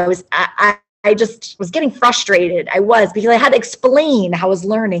know. I just was getting frustrated. Because I had to explain how I was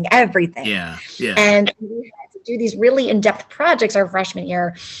learning everything. Yeah. And we had to do these really in-depth projects our freshman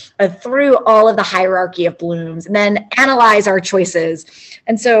year through all of the hierarchy of Bloom's, and then analyze our choices.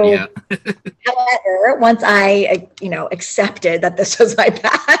 And so, however, once I, accepted that this was my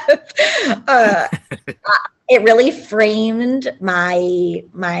path, it really framed my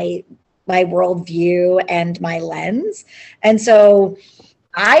worldview and my lens. And so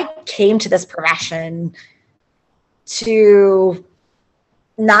I came to this profession to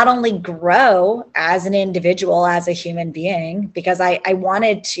not only grow as an individual, as a human being, because I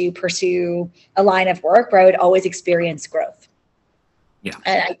wanted to pursue a line of work where I would always experience growth. Yeah.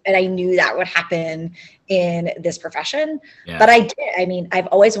 And I knew that would happen in this profession. Yeah. But I did. I mean, I've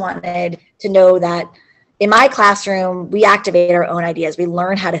always wanted to know that in my classroom, we activate our own ideas. We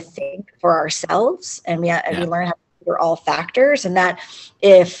learn how to think for ourselves, and we learn how to consider all factors. And that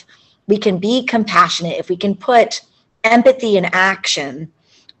if we can be compassionate, if we can put empathy in action,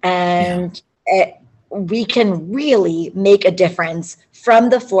 and we can really make a difference from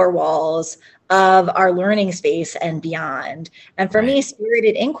the four walls of our learning space and beyond. And for me,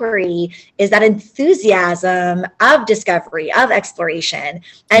 spirited inquiry is that enthusiasm of discovery, of exploration.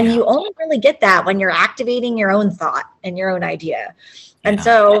 And you only really get that when you're activating your own thought and your own idea. And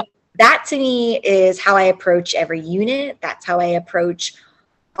so that to me is how I approach every unit. That's how I approach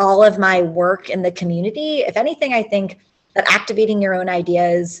all of my work in the community. If anything, I think that activating your own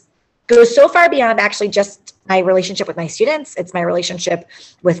ideas goes so far beyond actually just my relationship with my students. It's my relationship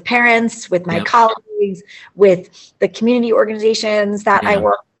with parents, with my colleagues, with the community organizations that I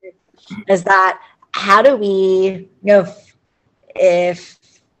work with. Is that how do we, if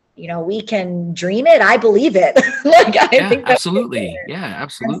we can dream it, I believe it. I think that's absolutely. Yeah,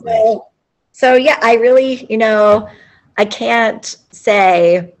 absolutely. So I really, I can't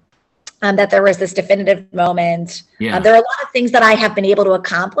say that there was this definitive moment. There are a lot of things that I have been able to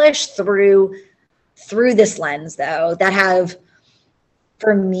accomplish through this lens, though, that have,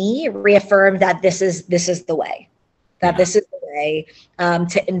 for me, reaffirmed that this is the way. This is the way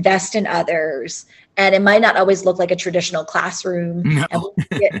to invest in others. And it might not always look like a traditional classroom. No.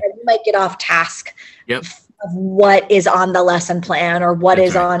 And we might get off task of what is on the lesson plan or what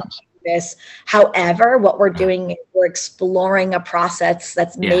is on this. However, what we're doing is we're exploring a process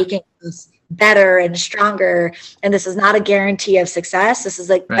that's making us better and stronger. And this is not a guarantee of success. This is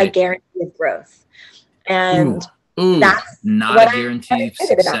a guarantee of growth. And that's not a guarantee of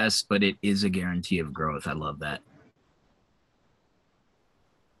success, but it is a guarantee of growth. I love that.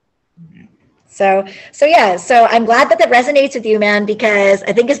 So I'm glad that resonates with you, man, because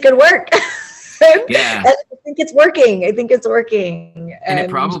I think it's good work. I think it's working. And it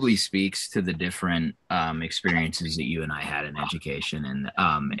probably speaks to the different experiences that you and I had in education.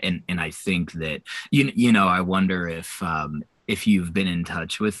 And I think that, I wonder if you've been in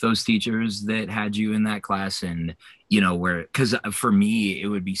touch with those teachers that had you in that class, and, because for me, it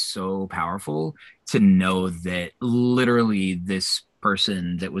would be so powerful to know that literally this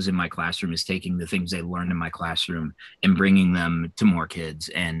person that was in my classroom is taking the things they learned in my classroom and bringing them to more kids.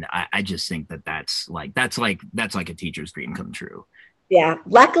 And I just think that's like a teacher's dream come true. Yeah,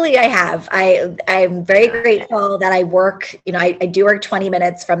 luckily I have. I'm very grateful that I work, I do work 20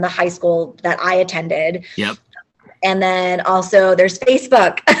 minutes from the high school that I attended. Yep. And then also there's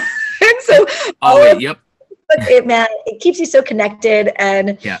Facebook. And so it keeps you so connected.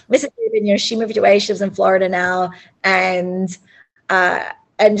 And Mrs. Rubin, she moved away. She lives in Florida now. And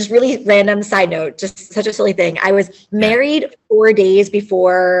just really random side note, just such a silly thing. I was married 4 days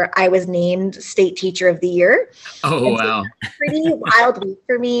before I was named State Teacher of the Year. Oh, wow. Pretty wild week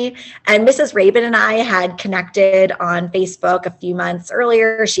for me. And Mrs. Rabin and I had connected on Facebook a few months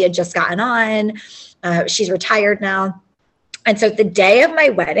earlier. She had just gotten on. She's retired now. And so the day of my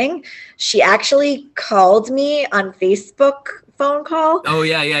wedding, she actually called me on Facebook phone call. Oh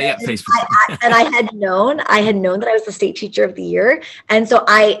yeah. Facebook. And I had known that I was the state teacher of the year. And so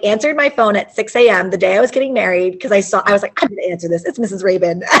I answered my phone at 6 a.m. the day I was getting married because I was like, I'm going to answer this. It's Mrs.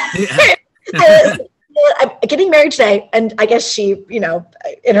 Rabin. Yeah. I'm getting married today. And I guess she, in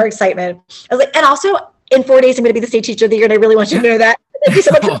her excitement, I was like, and also in 4 days, I'm going to be the state teacher of the year. And I really want you to know that. Thank you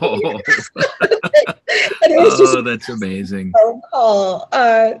so much. And it was just that's amazing. Phone call.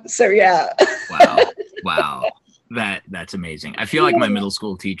 So yeah. Wow. That's amazing. I feel like my middle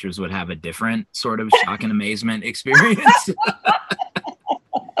school teachers would have a different sort of shock and amazement experience.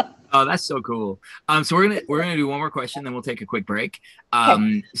 Oh, that's so cool. So we're gonna do one more question, then we'll take a quick break.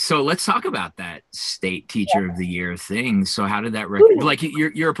 So let's talk about that state teacher of the year thing. So how did that like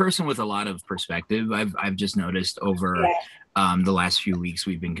you're a person with a lot of perspective. I've just noticed over the last few weeks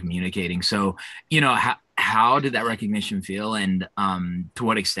we've been communicating. So how did that recognition feel, and to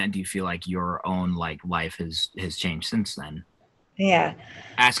what extent do you feel like your own life has changed since then? Yeah.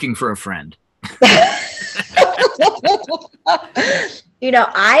 Asking for a friend.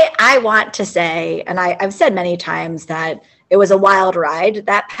 I want to say, and I've said many times that it was a wild ride,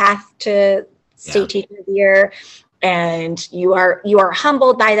 that path to state teacher of the year. And you are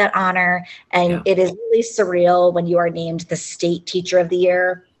humbled by that honor. And it is really surreal when you are named the state teacher of the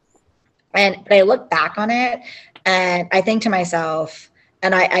year. But I look back on it and I think to myself,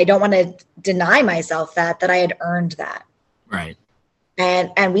 and I don't want to deny myself that I had earned that. Right.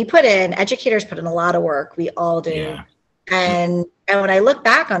 And educators put in a lot of work. We all do. Yeah. And when I look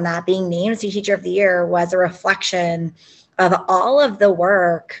back on that, being named state teacher of the year was a reflection of all of the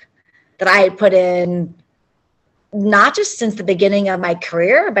work that I had put in, not just since the beginning of my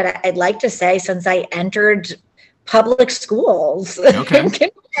career, but I'd like to say since I entered public schools. Okay. In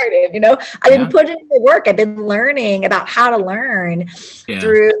kindergarten, I've been putting in the work. I've been learning about how to learn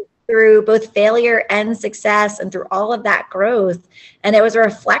through both failure and success, and through all of that growth. And it was a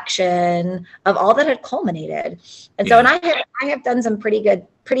reflection of all that had culminated. And so, and I have done some pretty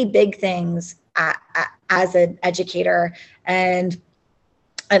big things as an educator, and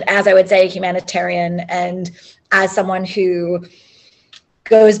as I would say, humanitarian, and as someone who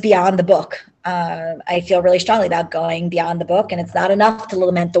goes beyond the book. I feel really strongly about going beyond the book, and it's not enough to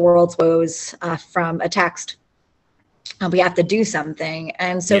lament the world's woes from a text. We have to do something.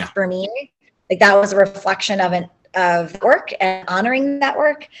 And so for me, that was a reflection of work and honoring that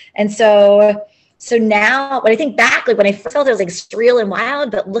work. And so now when I think back, when I first felt it was surreal and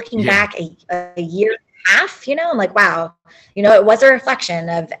wild, but looking back a year and a half, I'm like, wow, it was a reflection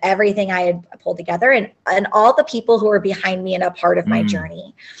of everything I had pulled together and all the people who were behind me and a part of my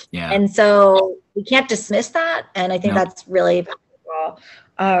journey. Yeah. And so we can't dismiss that. And I think that's really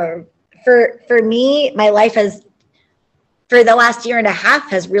powerful. For me, my life for the last year and a half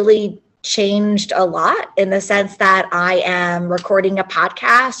has really changed a lot, in the sense that I am recording a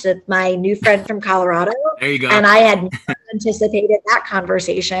podcast with my new friend from Colorado. There you go. And I had not anticipated that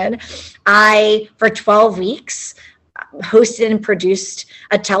conversation. I, for 12 weeks, hosted and produced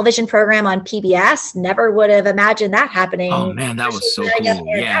a television program on PBS. Never would have imagined that happening. Oh man, that was so cool.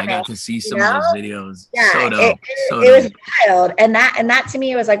 Yeah, I got to see some of those videos. Yeah, so dope. It was wild. And that to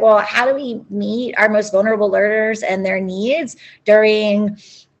me was like, well, how do we meet our most vulnerable learners and their needs during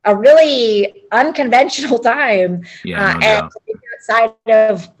a really unconventional time? And outside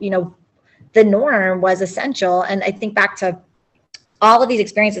of, the norm was essential. And I think back to all of these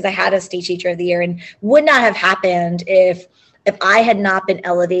experiences I had as state teacher of the year, and would not have happened if I had not been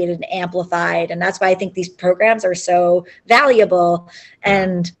elevated and amplified. And that's why I think these programs are so valuable.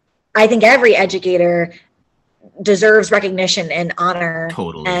 And I think every educator deserves recognition and honor.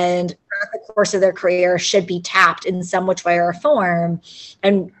 Totally. And throughout the course of their career should be tapped in some which way or form.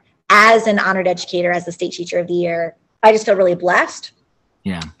 And as an honored educator, as the state teacher of the year, I just feel really blessed.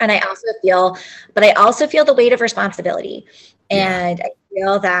 Yeah. And I also feel the weight of responsibility. And I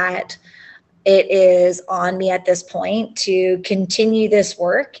feel that it is on me at this point to continue this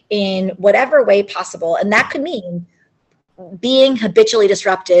work in whatever way possible. And that could mean being habitually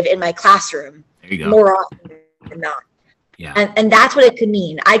disruptive in my classroom more often than not. Yeah. And that's what it could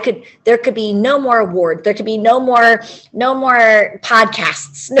mean. There could be no more awards. There could be no more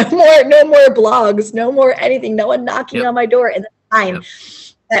podcasts, no more blogs, no more anything, no one knocking on my door in the time.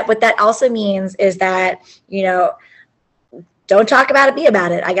 That what that also means is that, don't talk about it, be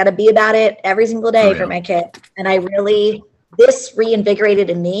about it. I got to be about it every single day for my kid. And this reinvigorated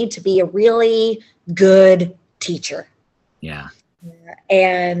in me to be a really good teacher. Yeah.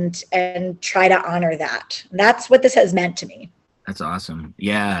 And try to honor that. And that's what this has meant to me. That's awesome.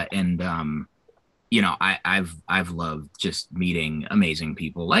 Yeah. And, I've loved just meeting amazing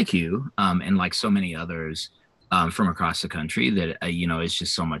people like you, and like so many others, from across the country that, it's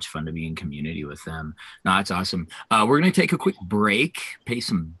just so much fun to be in community with them. No, it's awesome. We're going to take a quick break, pay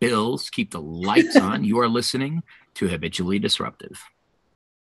some bills, keep the lights on. You are listening to Habitually Disruptive.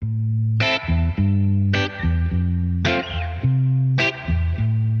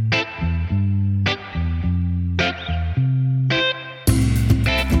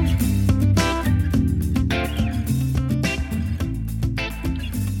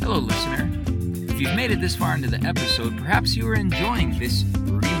 Hello, listener. If you've made it this far into the episode, perhaps you are enjoying this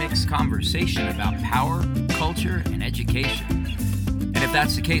remixed conversation about power, culture, and education. And if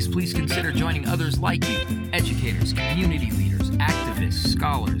that's the case, please consider joining others like you, educators, community leaders, activists,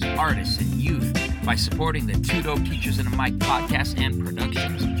 scholars, artists, and youth by supporting the Two Dope Teachers and a Mic podcast and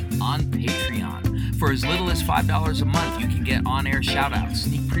productions on Patreon. For as little as $5 a month, you can get on-air shout-outs,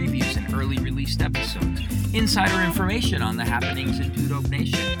 sneak previews, and early released episodes, insider information on the happenings in Two Dope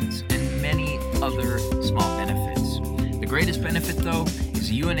Nations, and many other small benefits. The greatest benefit, though,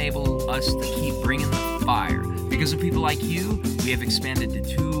 is you enable us to keep bringing the fire. Because of people like you, we have expanded to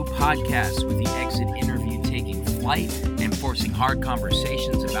 2 podcasts, with the Exit interview taking flight and forcing hard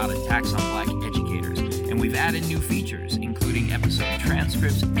conversations about attacks on Black educators. And we've added new features, including episode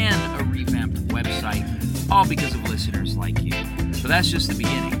transcripts and a revamped website, all because of listeners like you. But that's just the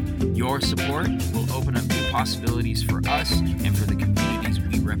beginning. Your support will open up new possibilities for us and for the communities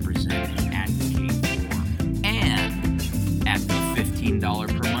we represent and advocate for. And at the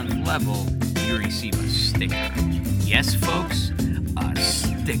 $15 per month level, you receive a sticker. Yes, folks, a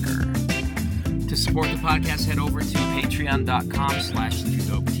sticker. To support the podcast, head over to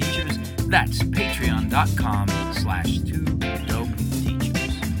patreon.com/2dopeteachers. That's patreon.com/2dopeteachers.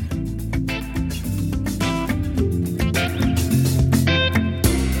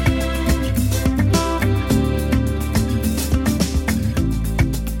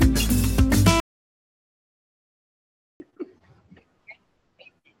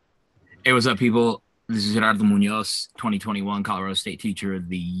 Hey, what's up, people? This is Gerardo Munoz, 2021 Colorado State Teacher of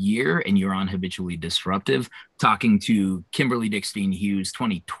the Year, and you're on Habitually Disruptive, talking to Kimberly Dickstein-Hughes,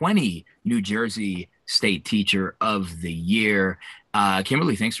 2020 New Jersey State Teacher of the Year.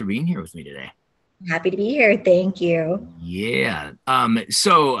 Kimberly, thanks for being here with me today. Happy to be here. Thank you. Yeah.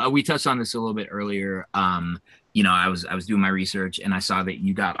 So we touched on this a little bit earlier. I was doing my research and I saw that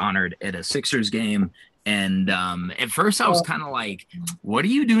you got honored at a Sixers game. And at first I was kind of like, what are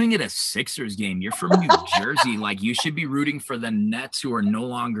you doing at a Sixers game? You're from New Jersey. Like, you should be rooting for the Nets, who are no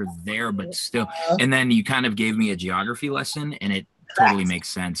longer there, but still. And then you kind of gave me a geography lesson, and it totally makes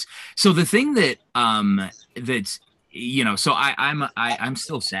sense. So the thing that so I'm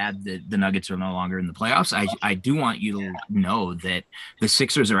still sad that the Nuggets are no longer in the playoffs. I do want you to know that the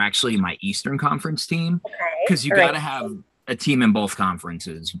Sixers are actually my Eastern Conference team, because you got to have a team in both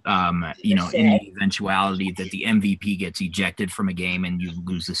conferences, in the eventuality that the MVP gets ejected from a game and you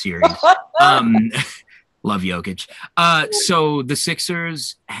lose the series. Love Jokic. So the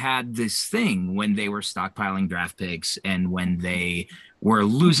Sixers had this thing when they were stockpiling draft picks and when they were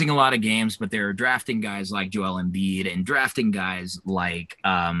losing a lot of games, but they were drafting guys like Joel Embiid and drafting guys like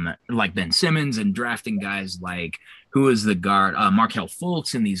Ben Simmons and drafting guys like, who is the guard, Markelle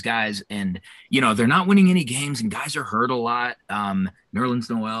Fultz, and these guys. And, they're not winning any games and guys are hurt a lot. Nerlens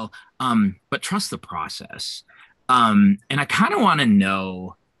Noel, but trust the process. And I kind of want to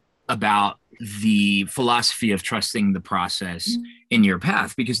know about the philosophy of trusting the process in your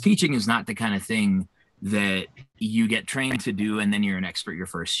path, because teaching is not the kind of thing that you get trained to do and then you're an expert your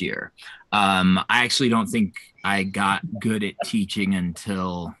first year. I actually don't think I got good at teaching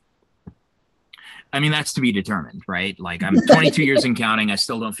until, that's to be determined, right? Like, I'm 22 years and counting. I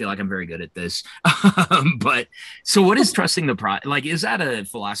still don't feel like I'm very good at this. But so what is trusting the process? Like, is that a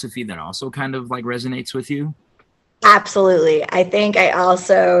philosophy that also kind of like resonates with you? Absolutely. I think I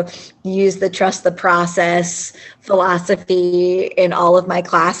also use the trust the process philosophy in all of my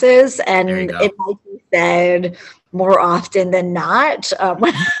classes. And it might be said more often than not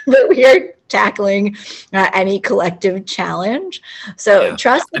when we are tackling any collective challenge. So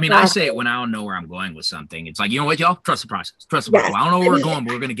trust the process. I say it when I don't know where I'm going with something. It's like, you know what, y'all? Trust the process. Trust the process. Well, I don't know where we're going,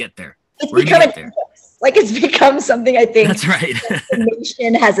 but we're going to get there. We're going to get there. Like, it's become something I think that's right. The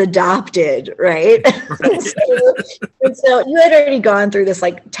nation has adopted, right? So you had already gone through this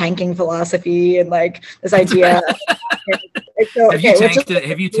like tanking philosophy and like this idea. Have you tanked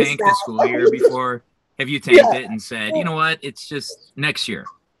the school year before? Have you tanked it and said, you know what, it's just next year?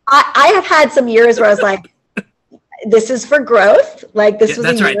 I have had some years where I was like, this is for growth. Like, this was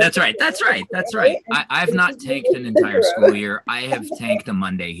That's right. I've not tanked an entire school year. I have tanked a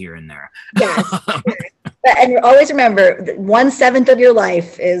Monday here and there. Yes. And always remember that 1/7 of your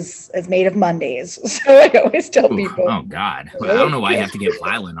life is made of Mondays. So I always tell people. Oh God. Well, I don't know why I have to get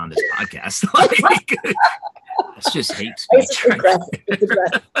violent on this podcast. Like, that's just hate speech. It's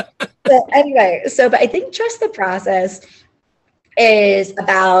aggressive. But anyway, but I think trust the process is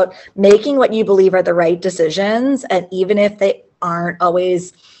about making what you believe are the right decisions. And even if they aren't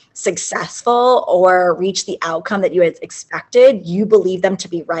always successful or reach the outcome that you had expected, you believe them to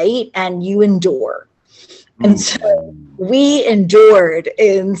be right and you endure. And so we endured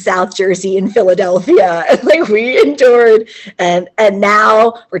in South Jersey and Philadelphia. Like we endured, and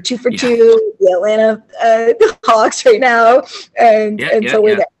now we're 2 for 2, the Atlanta Hawks right now, and so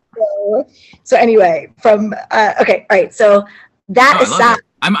we're there. So anyway, okay, all right. So that aside,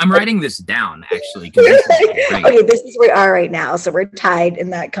 I'm writing this down actually. Okay, this is where we are right now. So we're tied in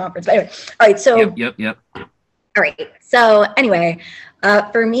that conference. But anyway, all right. So yep. All right. So anyway,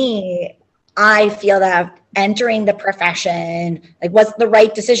 for me, I feel that entering the profession was the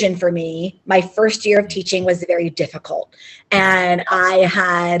right decision for me. My first year of teaching was very difficult, and I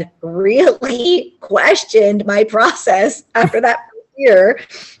had really questioned my process after that year,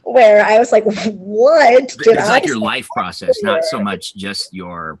 where I was like, what did it's like your life process, not so much just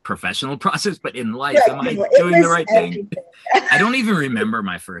your professional process, but in life. Am I doing the right thing? I don't even remember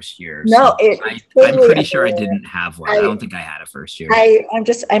my first year. No, so I'm pretty sure I didn't have one. I don't think I had a first year.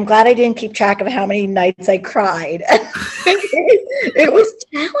 I'm glad I didn't keep track of how many nights I cried. It was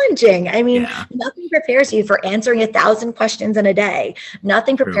challenging. I mean, nothing prepares you for answering 1,000 questions in a day.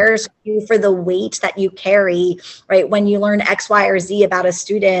 Nothing prepares you for the weight that you carry, right? When you learn X, Y, or Z about a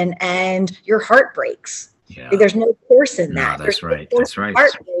student and your heart breaks. Yeah. There's no course in that. No, that's right. That's right.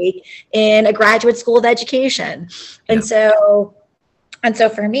 Heartbreak in a graduate school of education. And so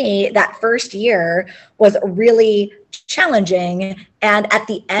for me, that first year was really challenging. And at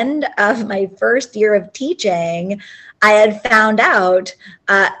the end of my first year of teaching, I had found out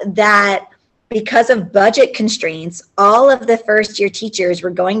that because of budget constraints, all of the first year teachers were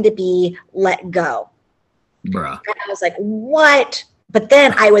going to be let go. Bruh. And I was like, what? But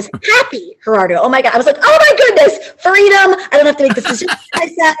then I was happy, Gerardo. Oh my God. I was like, oh my goodness, freedom. I don't have to make decisions for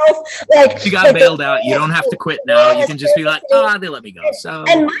myself. You got bailed out. You don't have to quit now. You can just be like, they let me go. So,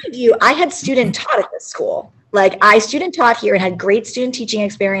 and mind you, I had student taught at this school. I student taught here and had great student teaching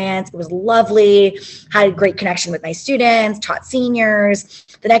experience. It was lovely. Had a great connection with my students, taught seniors.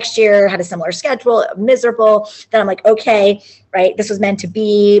 The next year had a similar schedule, miserable. Then I'm like, okay, right, this was meant to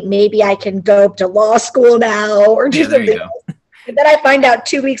be. Maybe I can go to law school now or do something else. And then I find out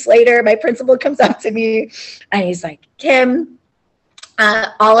 2 weeks later, my principal comes up to me and he's like, Kim,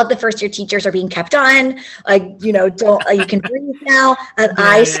 all of the first year teachers are being kept on. You can breathe now. And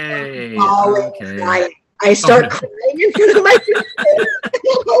I start crying. I start crying in front of my students.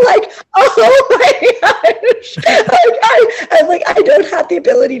 I'm like, oh my gosh. I don't have the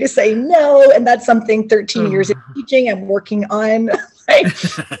ability to say no. And that's something 13 years of teaching I'm working on. I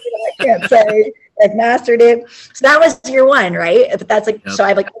can't say. I've mastered it. So that was year one, right? But that's so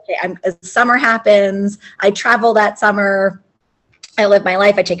I'm like, okay, as summer happens, I travel that summer, I live my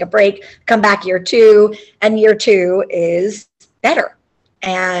life, I take a break, come back year two, and year two is better.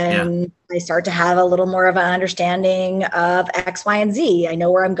 And I start to have a little more of an understanding of X, Y, and Z. I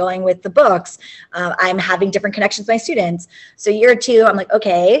know where I'm going with the books. I'm having different connections with my students. So year two, I'm like,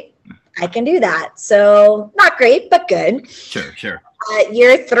 okay, I can do that. So not great, but good. Sure.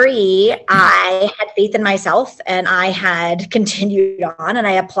 Year three, I had faith in myself and I had continued on, and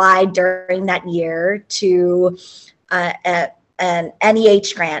I applied during that year to an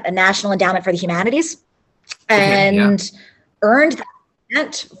NEH grant, a National Endowment for the Humanities, and earned that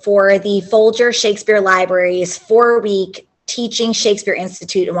grant for the Folger Shakespeare Library's 4-week Teaching Shakespeare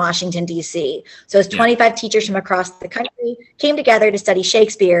Institute in Washington, D.C. So it's 25 teachers from across the country came together to study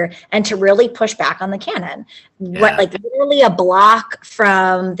Shakespeare and to really push back on the canon, literally a block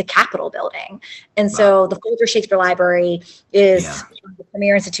from the Capitol building. And so the Folger Shakespeare Library is one of the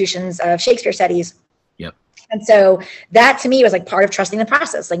premier institutions of Shakespeare studies. And so that to me was part of trusting the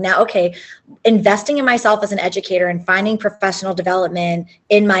process. Now, okay, investing in myself as an educator and finding professional development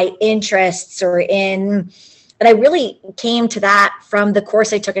in my interests and I really came to that from the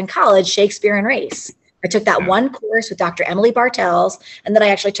course I took in college, Shakespeare and Race. I took that one course with Dr. Emily Bartels, and then I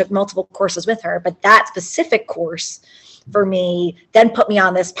actually took multiple courses with her. But that specific course for me then put me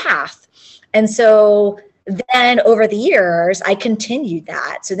on this path. And so then over the years, I continued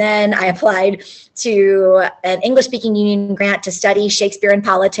that. So then I applied to an English-speaking union grant to study Shakespeare and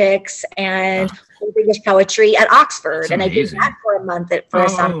politics and English poetry at Oxford. That's and amazing. I did that for a month for a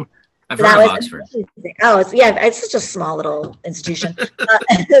summer. I've that heard of was Oxford. amazing. Oh, it's such a small little institution.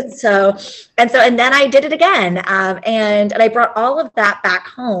 And then I did it again, and I brought all of that back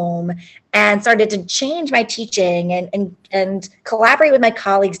home and started to change my teaching and collaborate with my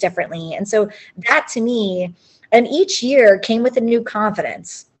colleagues differently. And so that to me, and each year came with a new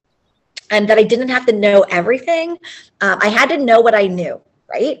confidence, and that I didn't have to know everything. I had to know what I knew,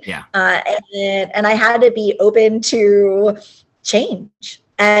 right? Yeah. And I had to be open to change.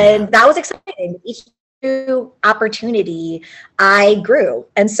 And that was exciting. Each new opportunity, I grew.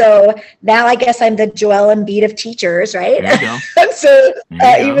 And so now I guess I'm the Joel Embiid of teachers, right? There you go. And so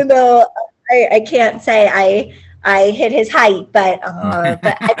even though I can't say I hit his height, but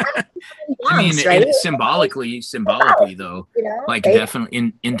I mean, right? symbolically though, you know, like right?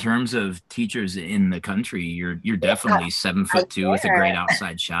 definitely in terms of teachers in the country, you're definitely 7'2" with a great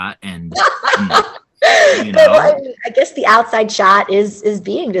outside shot, and you know, I guess the outside shot is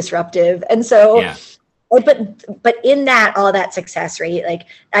being disruptive, and so. Yeah. But in that, all that success, right? Like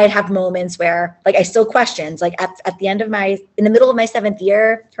I'd have moments where like I still questions, like at the end of in the middle of my 7th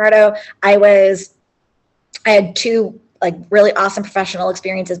year, Gerardo, I had 2 like really awesome professional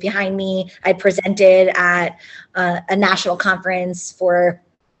experiences behind me. I presented at a national conference for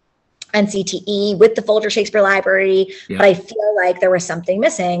NCTE with the Folger Shakespeare Library, but I feel like there was something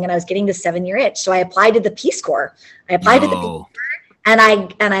missing, and I was getting the 7-year itch. So I applied to the Peace Corps. And I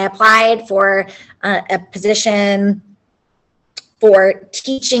applied for a position for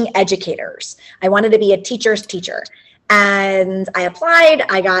teaching educators. I wanted to be a teacher's teacher. And I applied.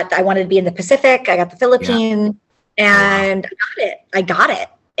 I wanted to be in the Pacific. I got the Philippines, and I got it.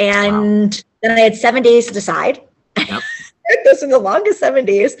 And then I had 7 days to decide. Yep. Those are the longest 7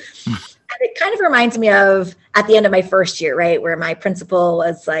 days. And it kind of reminds me of at the end of my first year, right, where my principal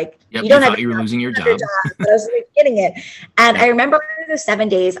was like, "You thought you were losing your job." But I was like, getting it. And I remember the 7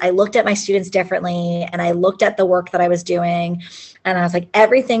 days, I looked at my students differently, and I looked at the work that I was doing, and I was like,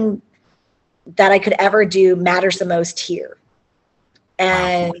 everything that I could ever do matters the most here.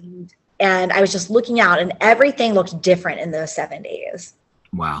 And I was just looking out, and everything looked different in those 7 days.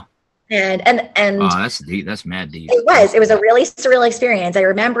 Wow. And that's deep. That's mad deep. It was a really surreal experience. I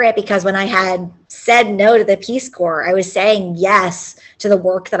remember it because when I had said no to the Peace Corps, I was saying yes to the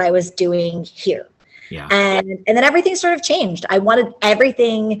work that I was doing here. Yeah. And then everything sort of changed. I wanted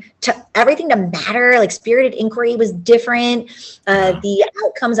everything to matter. Like spirited inquiry was different. The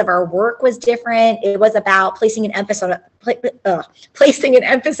outcomes of our work was different. It was about placing an emphasis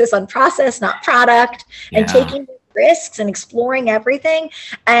on process, not product, and taking risks and exploring everything.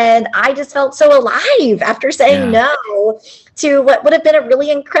 And I just felt so alive after saying no to what would have been a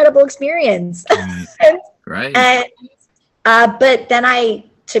really incredible experience. Right. But then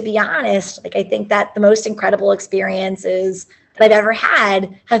to be honest, like I think that the most incredible experiences that I've ever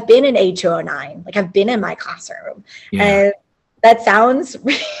had have been in A209, like I've been in my classroom. And that sounds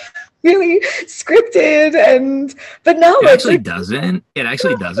really scripted, but no, it actually doesn't. It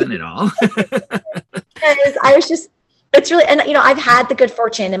actually doesn't at all. Because it's really, and I've had the good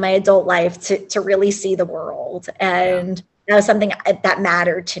fortune in my adult life to really see the world, and that was something that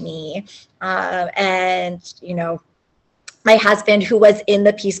mattered to me. My husband, who was in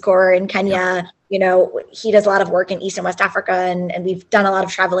the Peace Corps in Kenya, he does a lot of work in East and West Africa, and we've done a lot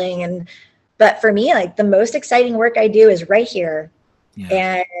of traveling. But for me, like the most exciting work I do is right here.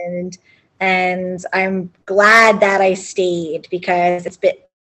 And I'm glad that I stayed because it's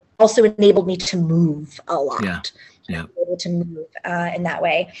also enabled me to move a lot. Able to move in that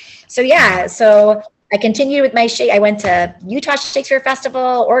way. So so I continued with I went to Utah Shakespeare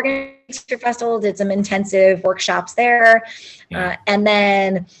Festival, Oregon Shakespeare Festival, did some intensive workshops there. And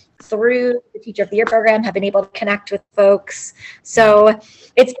then through the Teacher of the Year program, have been able to connect with folks. So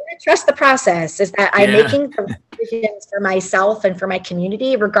it's going to trust the process, is that I'm making the decisions for myself and for my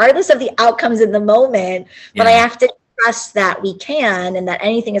community, regardless of the outcomes in the moment. But I have to trust that we can, and that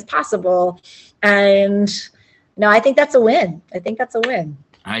anything is possible. And I think that's a win.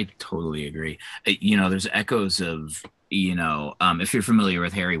 I totally agree. There's echoes of, if you're familiar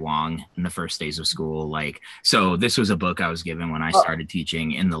with Harry Wong in the First Days of School, so this was a book I was given when I started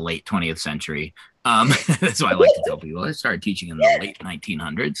teaching in the late 20th century. That's why I like to tell people I started teaching in the late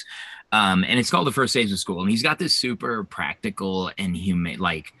 1900s. And it's called The First Days of School. And he's got this super practical and human,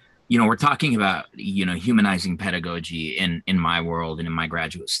 we're talking about, humanizing pedagogy in my world and in my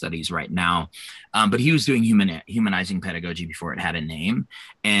graduate studies right now. But he was doing humanizing pedagogy before it had a name.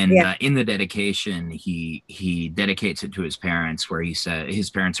 And in the dedication, he dedicates it to his parents, where he said his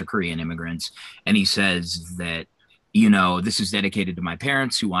parents are Korean immigrants. And he says that, this is dedicated to my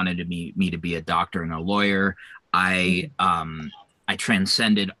parents who wanted me to be a doctor and a lawyer. I I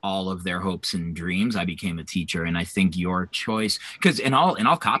transcended all of their hopes and dreams. I became a teacher. And I think your choice, and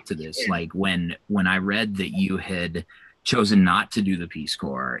I'll cop to this, like when I read that you had chosen not to do the Peace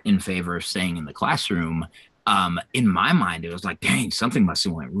Corps in favor of staying in the classroom, in my mind, it was like, dang, something must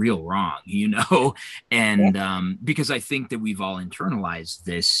have went real wrong, And because I think that we've all internalized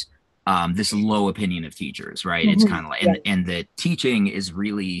this low opinion of teachers, right? It's kind of like, and that teaching is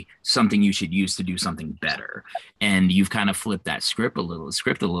really something you should use to do something better. And you've kind of flipped that script a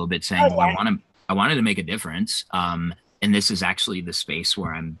little bit, saying, I wanted to make a difference. And this is actually the space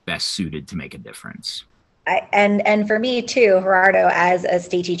where I'm best suited to make a difference. And for me too, Gerardo, as a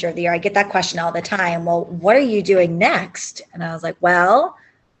state teacher of the year, I get that question all the time. Well, what are you doing next? And I was like, well,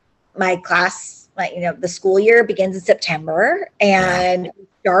 my class, the school year begins in September, and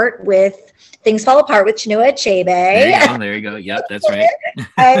start with Things Fall Apart with Chinua Achebe. There you go. Yep, that's right.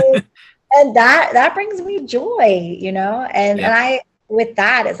 and that brings me joy, and I, with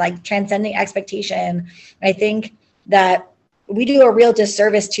that, is like transcending expectation. I think that we do a real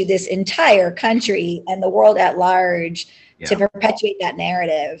disservice to this entire country and the world at large to perpetuate that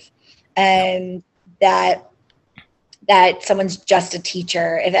narrative, and that someone's just a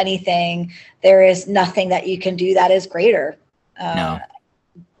teacher. If anything, there is nothing that you can do that is greater. No.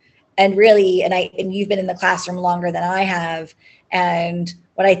 And really, and you've been in the classroom longer than I have. And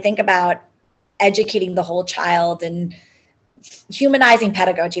when I think about educating the whole child and humanizing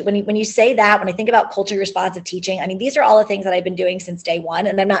pedagogy, when you say that, when I think about culturally responsive teaching, I mean, these are all the things that I've been doing since day one.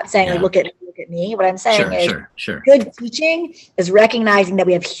 And I'm not saying, look at me. What I'm saying is good teaching is recognizing that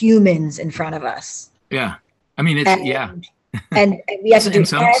we have humans in front of us. Yeah. I mean, it's, And we have to do,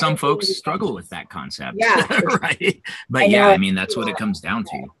 and some folks struggle with that concept. Right. But I mean, that's what it comes down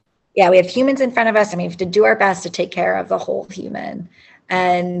to. Yeah, we have humans in front of us, and we have to do our best to take care of the whole human.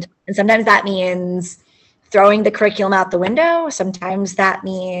 And sometimes that means throwing the curriculum out the window. Sometimes that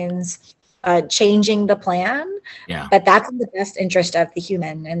means changing the plan. Yeah. But that's in the best interest of the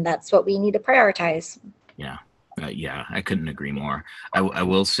human, and that's what we need to prioritize. Yeah. I couldn't agree more. I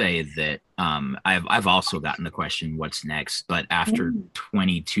will say that I've also gotten the question, what's next? But after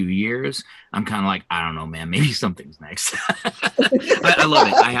 22 years, I'm kind of like, I don't know, man, maybe something's next. I love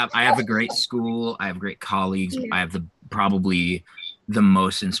it. I have a great school. I have great colleagues. I have probably the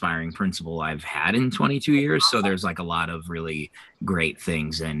most inspiring principal I've had in 22 years. So there's like a lot of really great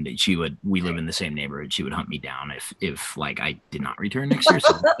things. And we live in the same neighborhood. She would hunt me down if like I did not return next year.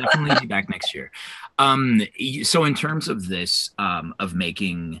 So I'll definitely be back next year. So in terms of this, of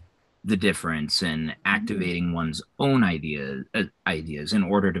making the difference and activating one's own ideas in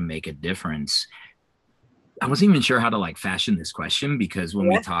order to make a difference, I wasn't even sure how to like fashion this question, because when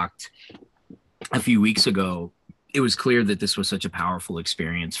we talked a few weeks ago, it was clear that this was such a powerful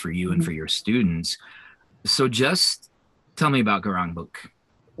experience for you and for your students. So just tell me about Garang Buk.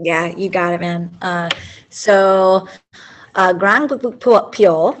 Yeah, you got it, man. Garang Buk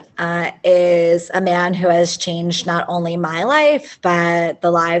Pyo is a man who has changed not only my life, but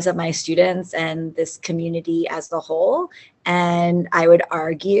the lives of my students and this community as a whole. And I would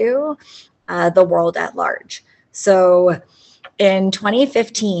argue the world at large. So in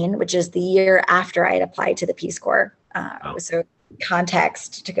 2015, which is the year after I had applied to the Peace Corps, so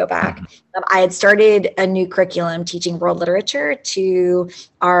context to go back, I had started a new curriculum teaching world literature to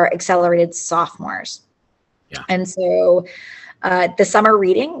our accelerated sophomores. Yeah. And so the summer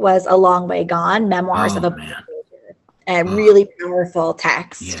reading was A Long Way Gone, Memoirs of a Soldier, a really powerful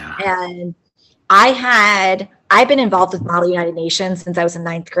text. Yeah. And I've been involved with Model United Nations since I was in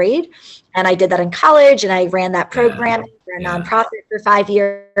 9th grade. And I did that in college, and I ran that program for a nonprofit for 5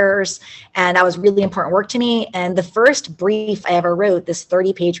 years. And that was really important work to me. And the first brief I ever wrote, this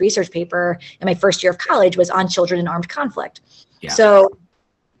 30-page research paper in my first year of college, was on children in armed conflict. Yeah. So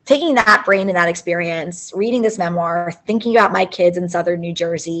taking that brain and that experience, reading this memoir, thinking about my kids in Southern New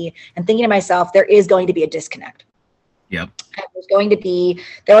Jersey, and thinking to myself, there is going to be a disconnect. Yep. There is going to be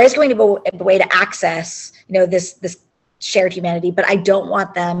a way to access, this shared humanity, but I don't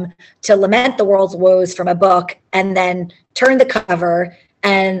want them to lament the world's woes from a book and then turn the cover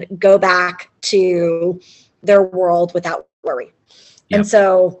and go back to their world without worry. Yep. And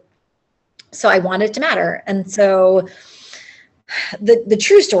so I want it to matter. And so the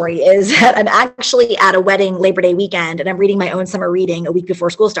true story is that I'm actually at a wedding Labor Day weekend, and I'm reading my own summer reading a week before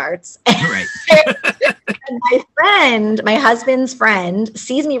school starts. Right. And my husband's friend,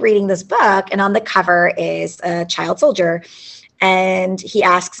 sees me reading this book, and on the cover is a child soldier. And he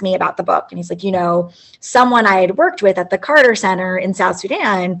asks me about the book. And he's like, someone I had worked with at the Carter Center in South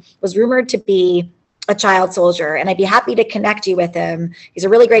Sudan was rumored to be a child soldier, and I'd be happy to connect you with him. He's a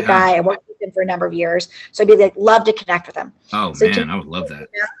really great guy. I worked with him for a number of years. So I'd be like, love to connect with him. Oh, So man, I would love that.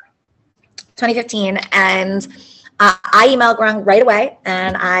 2015. And I email Grung right away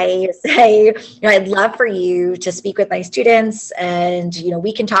and I say, I'd love for you to speak with my students and,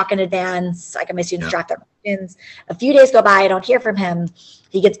 we can talk in advance. I can my students draft their questions. A few days go by, I don't hear from him.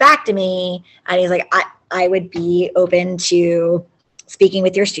 He gets back to me and he's like, I would be open to speaking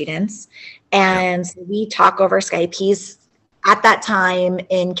with your students. And we talk over Skype. He's at that time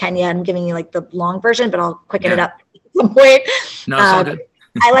in Kenya. I'm giving you like the long version, but I'll quicken it up at some point. No, it's all good.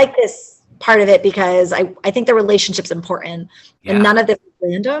 I like this part of it because I think the relationship's important and none of this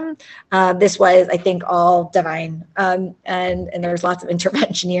was random. This was, I think, all divine. And there's lots of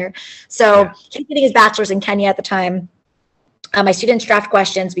intervention here. So he's getting his bachelor's in Kenya at the time. My students draft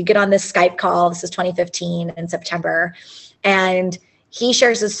questions. We get on this Skype call. This is 2015 in September. And he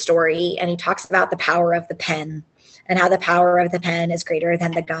shares his story and he talks about the power of the pen and how the power of the pen is greater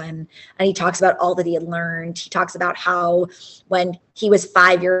than the gun. And he talks about all that he had learned. He talks about how when he was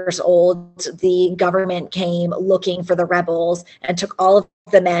 5 years old, the government came looking for the rebels and took all of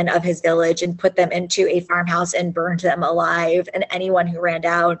the men of his village and put them into a farmhouse and burned them alive. And anyone who ran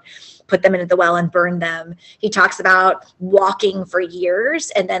out, put them into the well and burned them. He talks about walking for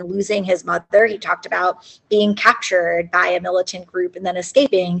years and then losing his mother. He talked about being captured by a militant group and then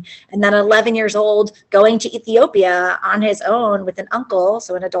escaping. And then 11 years old, going to Ethiopia on his own with an uncle,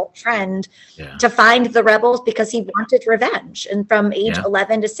 so an adult friend, to find the rebels because he wanted revenge. And from age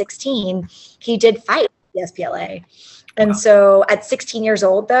 11 to 16, he did fight the SPLA. And so at 16 years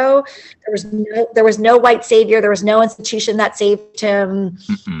old, though, there was no white savior. There was no institution that saved him.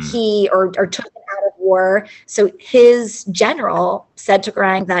 He or took him out of war. So his general said to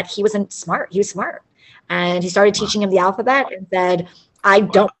Grang that he wasn't smart. He was smart. And he started teaching him the alphabet and said, I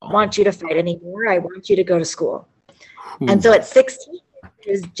don't want you to fight anymore. I want you to go to school. And so at 16,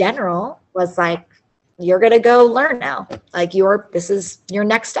 his general was like, you're going to go learn now. Like this is your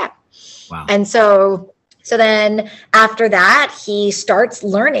next step. Wow. And so then after that, he starts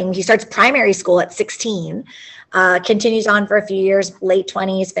learning. He starts primary school at 16, continues on for a few years, late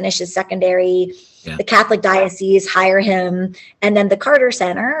 20s, finishes secondary. The Catholic diocese hire him. And then the Carter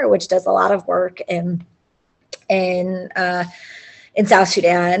Center, which does a lot of work in South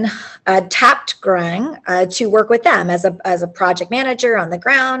Sudan, tapped Grang to work with them as a project manager on the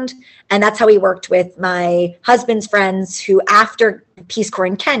ground. And that's how he worked with my husband's friends who, after Peace Corps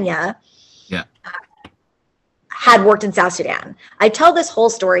in Kenya, had worked in South Sudan. I tell this whole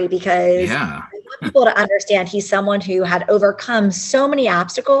story because I want people to understand he's someone who had overcome so many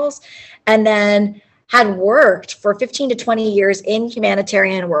obstacles and then had worked for 15 to 20 years in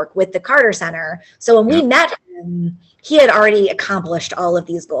humanitarian work with the Carter Center. So when we met him, he had already accomplished all of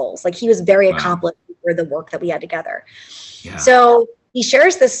these goals. Like he was very accomplished for the work that we had together. So he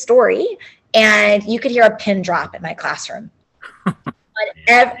shares this story and you could hear a pin drop in my classroom.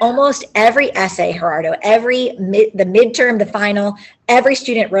 Almost every essay, Gerardo, the midterm, the final, every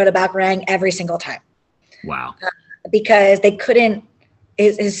student wrote about Grang every single time. Wow. Because they couldn't,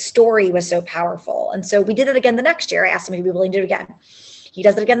 his story was so powerful. And so we did it again the next year. I asked him if he'd be willing to do it again. He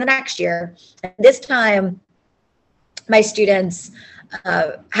does it again the next year. And this time, my students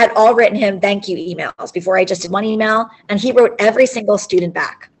had all written him thank you emails before I just did one email. And he wrote every single student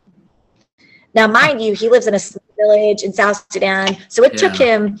back. Now, mind you, he lives in a village in South Sudan. So it took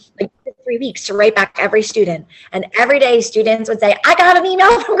him like 3 weeks to write back every student. And every day students would say, I got an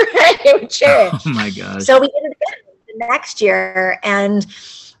email from Greg. They would share it. Oh my gosh. So we did it again the next year. And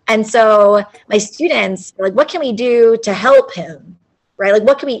so my students were like, what can we do to help him? Right?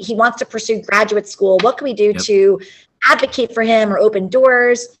 Like he wants to pursue graduate school. What can we do to advocate for him or open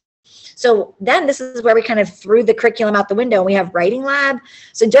doors? So then this is where we kind of threw the curriculum out the window and we have writing lab.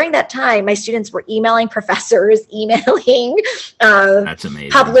 So during that time, my students were emailing professors, emailing That's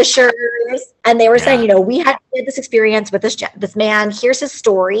amazing. Publishers, and they were saying, we had this experience with this man. Here's his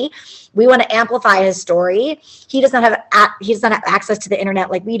story. We want to amplify his story. He does not have access to the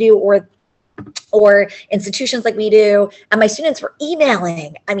internet like we do, or institutions like we do. And my students were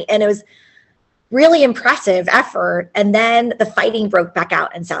emailing. And it was really impressive effort. And then the fighting broke back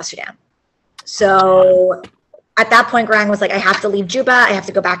out in South Sudan. So at that point, Grang was like, I have to leave Juba. I have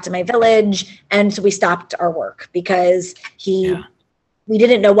to go back to my village. And so we stopped our work because we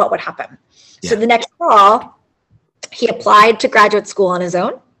didn't know what would happen. So the next fall, he applied to graduate school on his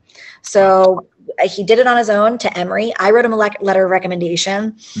own. So he did it on his own to Emory. I wrote him a letter of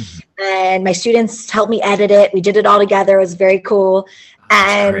recommendation and my students helped me edit it. We did it all together. It was very cool.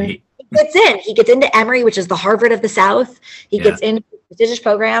 And he gets into Emory, which is the Harvard of the South. He gets into the prestigious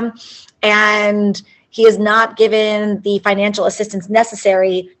program and he is not given the financial assistance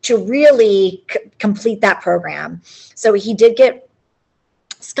necessary to really complete that program. So he did get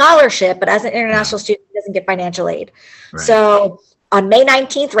scholarship, but as an international student, he doesn't get financial aid. Right. So on May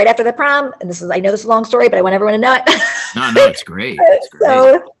 19th, right after the prom, and I know this is a long story, but I want everyone to know it. No, it's great. It's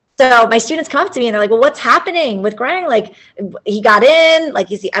great. So my students come up to me and they're like, well, what's happening with Grang? Like, he got in, like,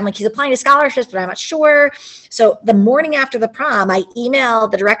 I'm like, he's applying to scholarships, but I'm not sure. So the morning after the prom, I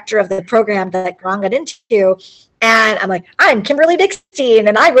emailed the director of the program that Grang got into. And I'm like, I'm Kimberly Dickstein,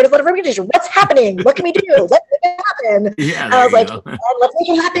 and I wrote a letter of recommendation. What's happening? What can we do? Let's make it happen. Yeah, I was like, let's make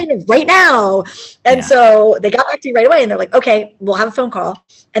it happen right now. And so they got back to me right away, and they're like, okay, we'll have a phone call.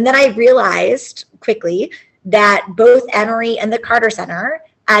 And then I realized quickly that both Emory and the Carter Center,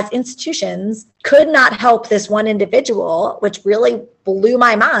 as institutions, could not help this one individual, which really blew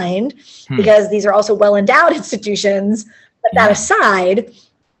my mind because these are also well-endowed institutions. But that aside,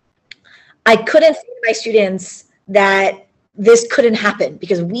 I couldn't say to my students that this couldn't happen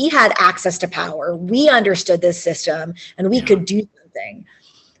because we had access to power. We understood this system and we could do something.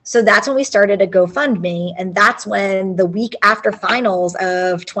 So that's when we started a GoFundMe. And that's when the week after finals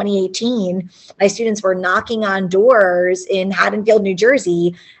of 2018, my students were knocking on doors in Haddonfield, New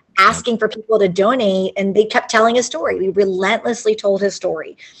Jersey, asking for people to donate. And they kept telling his story. We relentlessly told his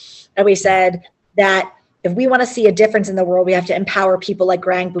story. And we said that if we want to see a difference in the world, we have to empower people like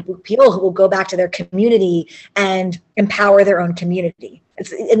Grang, people who will go back to their community and empower their own community.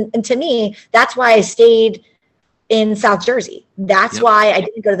 And to me, that's why I stayed in South Jersey. That's why I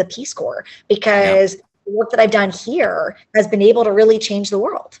didn't go to the Peace Corps, because the work that I've done here has been able to really change the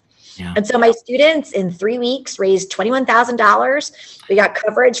world. Yeah. And so my students in 3 weeks raised $21,000. We got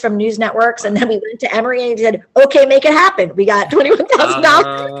coverage from news networks, and then we went to Emory and said, okay, make it happen. We got $21,000.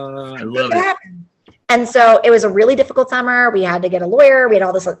 I love it. And so it was a really difficult summer. We had to get a lawyer. We had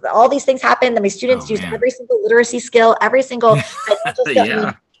all these things happen. Then my students used every single literacy skill, every single financial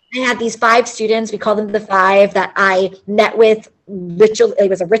skill. I had these 5 students, we called them the 5, that I met with ritual. It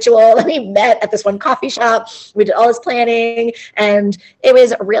was a ritual. And we met at this one coffee shop. We did all this planning, and it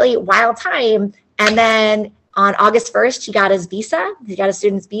was a really wild time. And then on August 1st, he got his visa. He got a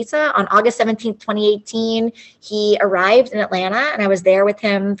student's visa. On August 17th, 2018, he arrived in Atlanta, and I was there with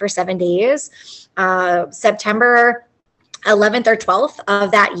him for 7 days. September 11th or 12th of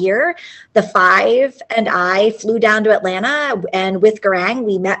that year, the 5 and I flew down to Atlanta, and with Grang,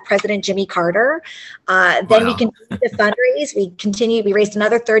 we met President Jimmy Carter. Then we continued to fundraise. We raised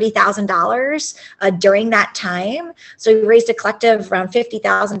another $30,000 during that time. So we raised a collective around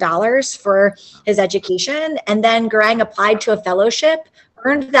 $50,000 for his education. And then Grang applied to a fellowship,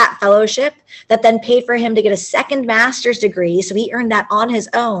 earned that fellowship, that then paid for him to get a second master's degree. So he earned that on his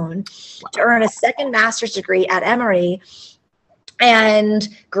own to earn a second master's degree at Emory, and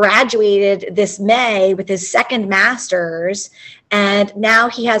graduated this May with his second master's. And now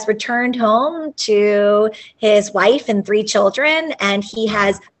he has returned home to his wife and 3 children. And he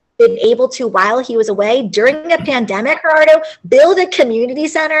has been able to, while he was away during a pandemic, Gerardo, build a community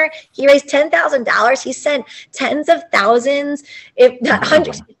center. He raised $10,000. He sent tens of thousands, if not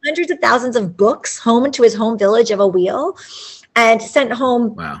hundreds of thousands of books home to his home village of Awil, and sent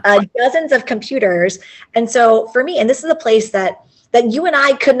home dozens of computers. And so for me, and this is a place that you and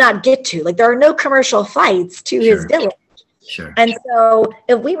I could not get to, like, there are no commercial flights to his village. Sure. And so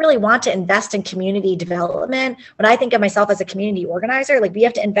if we really want to invest in community development, when I think of myself as a community organizer, like, we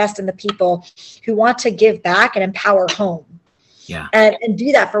have to invest in the people who want to give back and empower home. Yeah. And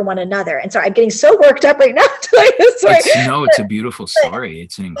do that for one another. And so I'm getting so worked up right now telling this story. It's a beautiful story.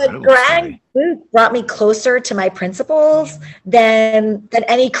 It's an incredible story. Grang brought me closer to my principles than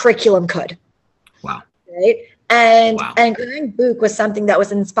any curriculum could. Wow. Right. And Grang Book was something that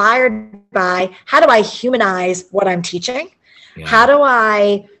was inspired by, how do I humanize what I'm teaching? Yeah. How do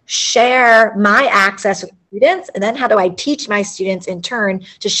I share my access with students? And then how do I teach my students in turn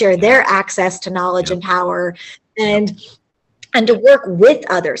to share their access to knowledge and power, and to work with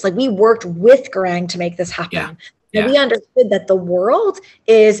others? Like, we worked with Grang to make this happen. And we understood that the world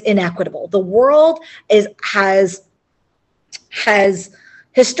is inequitable. The world has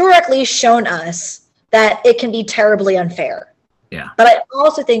historically shown us that it can be terribly unfair. Yeah. But I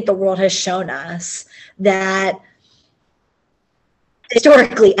also think the world has shown us that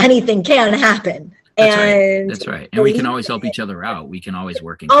historically anything can happen. That's right. And we can always help each other out. We can always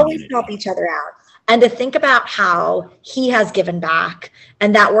work in community. Always help each other out. And to think about how he has given back,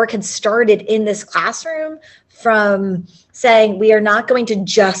 and that work had started in this classroom from saying, we are not going to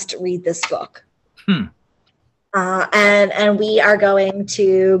just read this book. And we are going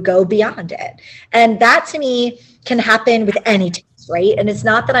to go beyond it. And that, to me, can happen with any text. right? And it's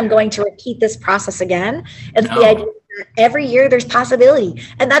not that I'm going to repeat this process again. It's No. the idea that every year there's possibility.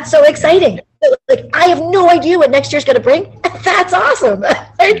 And that's so exciting. Like, I have no idea what next year's going to bring. That's awesome.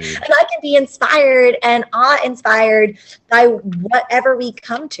 Right? And I can be inspired and awe-inspired by whatever we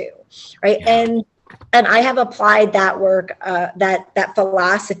come to, right? Yeah. And I have applied that work, that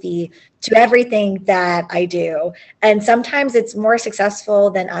philosophy to everything that I do. And sometimes it's more successful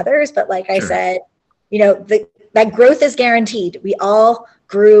than others. But like I said, that growth is guaranteed. We all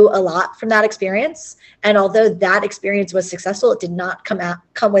grew a lot from that experience. And although that experience was successful, it did not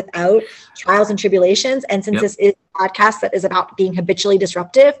come without trials and tribulations. And since this is a podcast that is about being habitually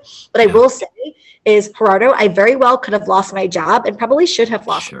disruptive, what I will say is, Gerardo, I very well could have lost my job and probably should have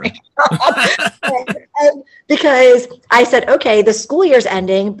lost my job. and because I said, okay, the school year's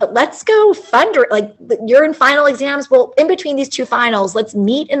ending, but let's go like you're in final exams. Well, in between these two finals, let's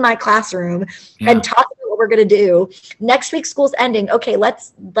meet in my classroom and talk about what we're going to do. Next week, school's ending. Okay,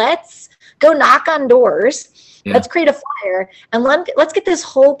 let's go knock on doors. Let's create a flyer and let's get this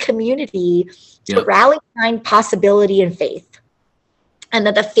whole community to rally behind possibility and faith. And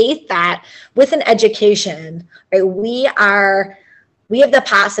that the faith that with an education, right, we have the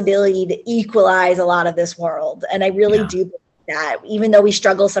possibility to equalize a lot of this world. And I really do believe that, even though we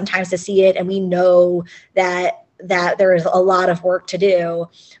struggle sometimes to see it, and we know that there is a lot of work to do.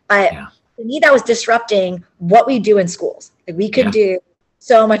 But to me, that was disrupting what we do in schools. Like, we could do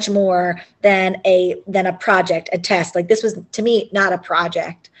so much more than a project, a test. Like, this was, to me, not a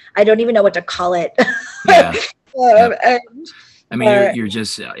project. I don't even know what to call it. I mean, you're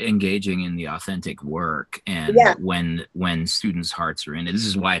just engaging in the authentic work, and when students' hearts are in it, this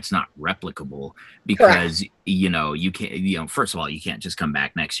is why it's not replicable, because you can't. First of all, you can't just come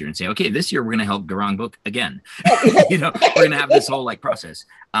back next year and say, okay, this year we're going to help Garang book again. We're going to have this whole process.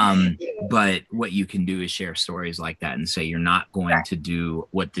 But what you can do is share stories like that and say, you're not going to do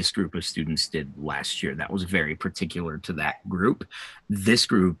what this group of students did last year. That was very particular to that group. This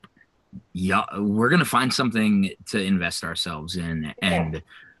group, we're going to find something to invest ourselves in. And,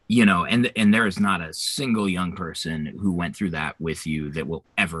 and there is not a single young person who went through that with you that will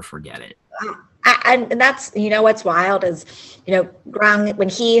ever forget it. And that's, what's wild is, Grang, when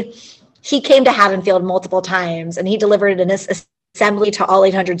he came to Haddonfield multiple times and he delivered an assembly to all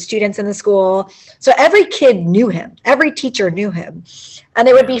 800 students in the school. So every kid knew him, every teacher knew him. And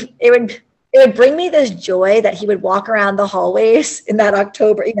it would bring me this joy that he would walk around the hallways in that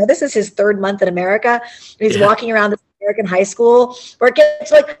October. This is his third month in America. He's walking around this American high school where it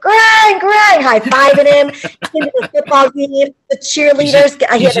gets like, Greg, high-fiving him, into the football game, the cheerleaders.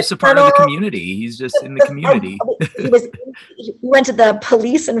 He's just a part of the community. He's just in the community. He went to the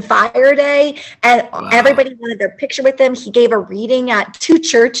police and fire day, and everybody wanted their picture with him. He gave a reading at 2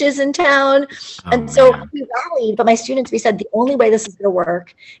 churches in town. So we rallied, but my students, we said, the only way this is going to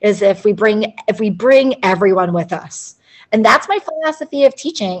work is if we bring everyone with us. And that's my philosophy of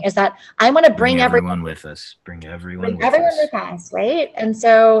teaching, is that I want to bring everyone with us. Bring everyone with us, right? And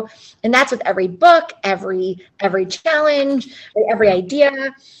that's with every book, every challenge, every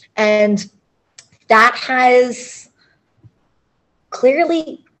idea. And that has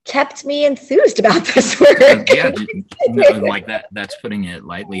clearly kept me enthused about this work. Like that's putting it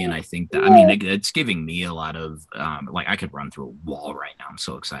lightly. And I think that, it's giving me a lot of, I could run through a wall right now. I'm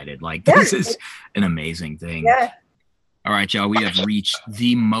so excited. This is an amazing thing. Yeah. All right, y'all, we have reached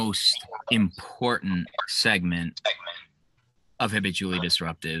the most important segment of Habitually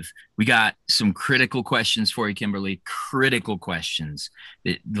Disruptive. We got some critical questions for you, Kimberly. Critical questions.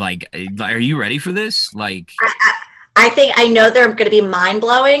 Are you ready for this? I think I know they're going to be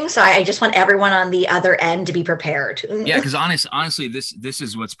mind-blowing, so I just want everyone on the other end to be prepared. Yeah, because honestly, this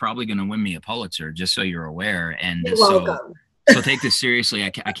is what's probably going to win me a Pulitzer, just so you're aware. And you're welcome. So take this seriously.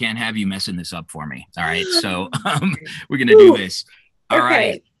 I can't have you messing this up for me. All right. So we're going to do this. All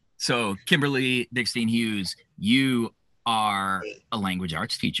right. So Kimberly Dickstein-Hughes, you are a language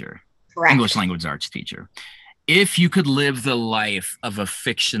arts teacher. Correct. English language arts teacher. If you could live the life of a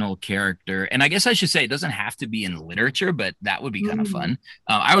fictional character, and I guess I should say it doesn't have to be in literature, but that would be kind of fun.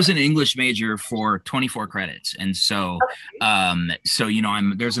 I was an English major for 24 credits. And so,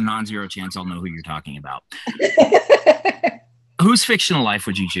 there's a non-zero chance I'll know who you're talking about. Whose fictional life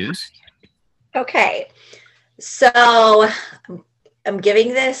would you choose? Okay. So I'm going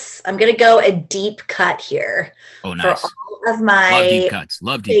to go a deep cut here. Oh, nice. For all of my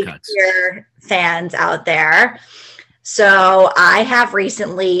Love deep cuts. Fans out there. So I have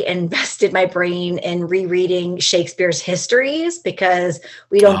recently invested my brain in rereading Shakespeare's histories because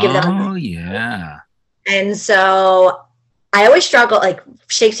we don't give them. Oh, yeah. And so I always struggle.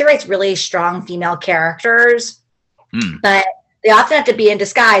 Shakespeare writes really strong female characters, but They often have to be in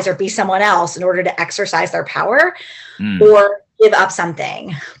disguise or be someone else in order to exercise their power Mm. or give up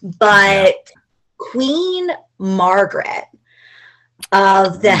something. But Queen Margaret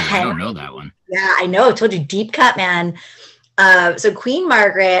of the I don't Henry. know that one. Yeah, I know. I told you, deep cut, man. So Queen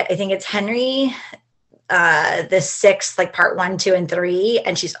Margaret, I think it's Henry the sixth, like part 1, 2, and 3,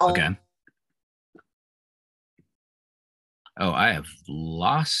 and she's all Okay. Oh, I have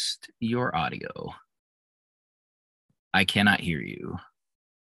lost your audio. I cannot hear you.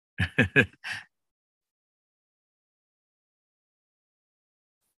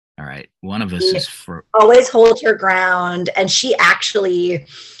 All right. One of us is for always holds her ground, and she actually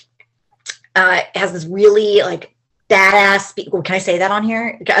has this really like badass. Can I say that on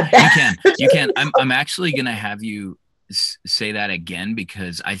here? You can. I'm actually gonna have you say that again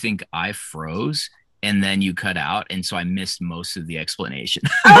because I think I froze and then you cut out, and so I missed most of the explanation,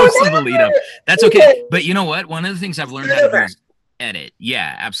 most of the lead up. That's okay. But you know what? One of the things I've learned how to do is edit.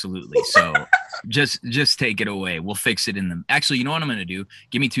 Yeah, absolutely. So just take it away. We'll fix it in the. Actually, you know what I'm gonna do?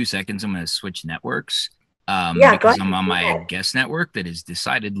 Give me 2 seconds. I'm gonna switch networks. Because I'm on my guest network that is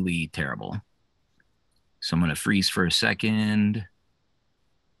decidedly terrible. So I'm gonna freeze for a second.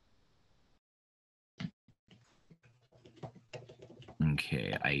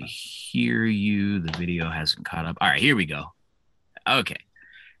 Okay, I hear you. The video hasn't caught up. All right, here we go. Okay,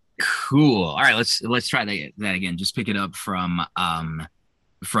 cool. All right, let's try that again. Just pick it up from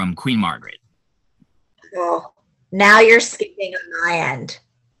Queen Margaret. Oh, now you're skipping on my end.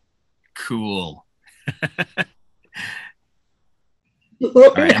 Cool.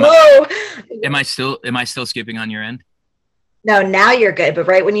 Right, am I still skipping on your end? No, now you're good. But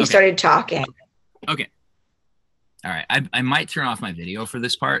right when you started talking. Okay. All right. I might turn off my video for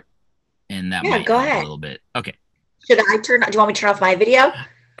this part, and that might go help ahead. a little bit. Okay. Should I do you want me to turn off my video?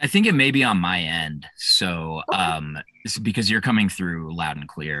 I think it may be on my end. So because you're coming through loud and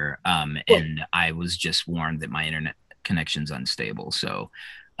clear. And I was just warned that my internet connection's unstable. So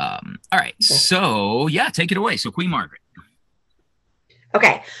all right. So yeah, take it away. So Queen Margaret.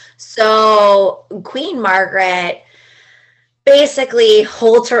 Okay. So Queen Margaret basically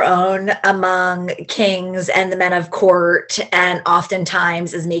holds her own among kings and the men of court, and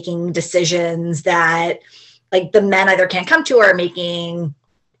oftentimes is making decisions that like the men either can't come to or are making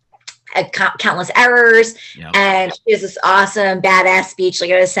countless errors. Yep. And she has this awesome badass speech, like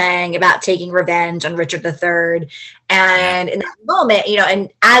I was saying, about taking revenge on Richard III. And in that moment,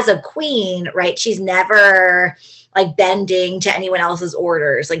 and as a queen, right, she's never like bending to anyone else's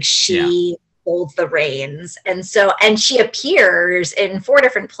orders. Like she holds the reins. And she appears in 4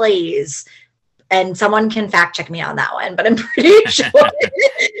 different plays, and someone can fact check me on that one, but I'm pretty sure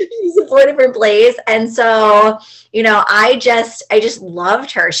she's in 4 different plays. And so, I just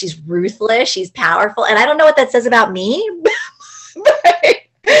loved her. She's ruthless. She's powerful. And I don't know what that says about me,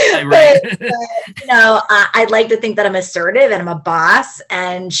 I'd like to think that I'm assertive and I'm a boss,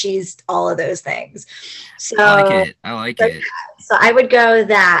 and she's all of those things. So I like it. So I would go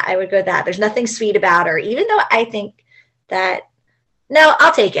that. There's nothing sweet about her, even though I think that, no,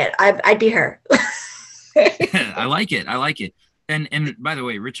 I'll take it. I'd be her. I like it. And by the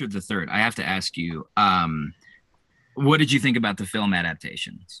way, Richard III, I have to ask you, what did you think about the film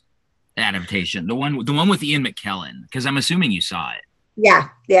adaptation? The one with Ian McKellen, because I'm assuming you saw it. Yeah.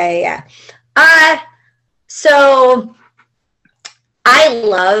 So I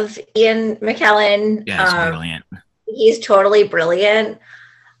love Ian McKellen. Yeah, he's brilliant. He's totally brilliant.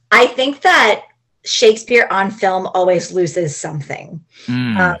 I think that Shakespeare on film always loses something.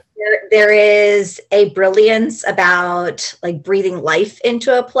 There is a brilliance about like breathing life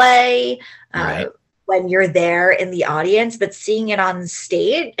into a play when you're there in the audience, but seeing it on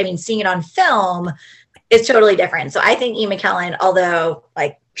film is totally different. So I think Ian McKellen, although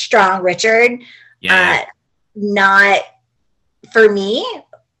like strong Richard, not for me.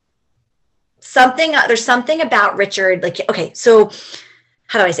 There's something about Richard, like, okay, so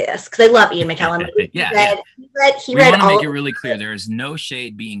how do I say this? Because I love Ian McKellen. We want to make it really clear. There is no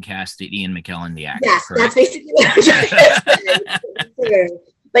shade being cast at Ian McKellen, the actor. Yes, correct? That's basically what I'm trying to say.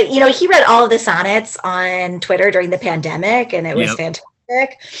 But, he read all of the sonnets on Twitter during the pandemic, and it was fantastic.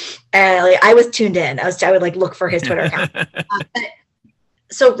 And I was tuned in. I would like look for his Twitter account.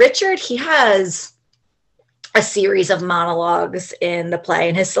 So Richard, he has a series of monologues in the play.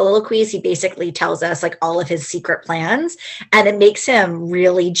 In his soliloquies, he basically tells us like all of his secret plans, and it makes him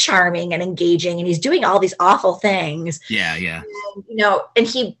really charming and engaging, and he's doing all these awful things. Yeah. And, and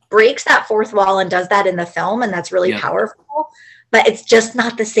he breaks that fourth wall and does that in the film, and that's really powerful, but it's just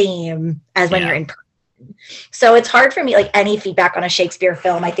not the same as when you're in person. So it's hard for me, like any feedback on a Shakespeare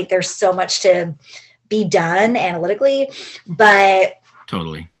film. I think there's so much to be done analytically, but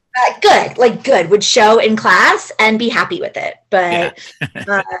Totally. Good would show in class and be happy with it. But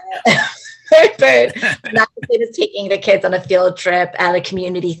but not the same as taking the kids on a field trip at a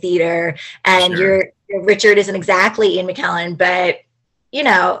community theater, and your Richard isn't exactly Ian McKellen, but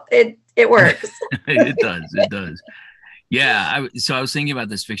it works. It does. Yeah. So I was thinking about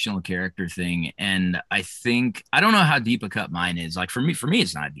this fictional character thing, and I don't know how deep a cut mine is. Like for me,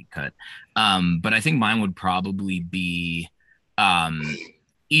 it's not a deep cut. But I think mine would probably be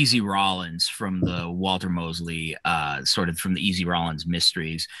Easy Rollins from the Walter Mosley, sort of from the Easy Rollins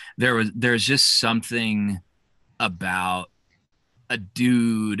mysteries. There's just something about a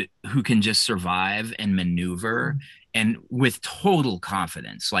dude who can just survive and maneuver and with total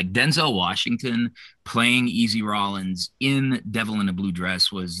confidence. Like Denzel Washington playing Easy Rollins in Devil in a Blue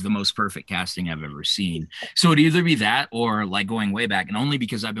Dress was the most perfect casting I've ever seen. So it'd either be that or like going way back, and only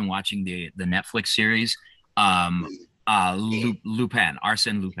because I've been watching the Netflix series, Lupin,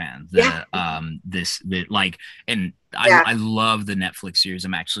 Arsène Lupin. I love the Netflix series.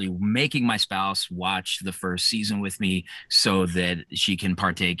 I'm actually making my spouse watch the first season with me so that she can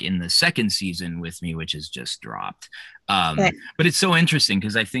partake in the second season with me, which has just dropped. But it's so interesting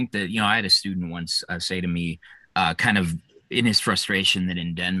because I think that, I had a student once say to me, kind of in his frustration that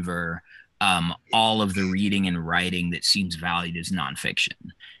in Denver, all of the reading and writing that seems valued is nonfiction.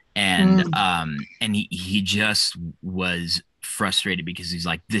 And he just was frustrated because he's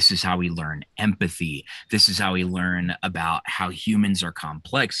like, this is how we learn empathy. This is how we learn about how humans are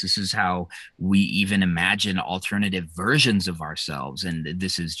complex. This is how we even imagine alternative versions of ourselves. And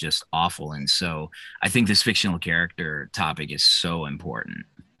this is just awful. And so I think this fictional character topic is so important.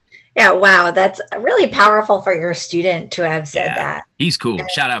 Yeah. Wow. That's really powerful for your student to have said that. He's cool.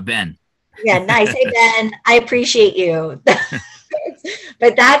 Shout out, Ben. Yeah. Nice. Hey, Ben, I appreciate you.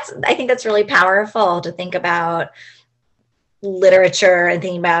 But I think that's really powerful to think about literature and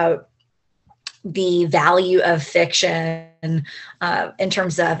thinking about the value of fiction in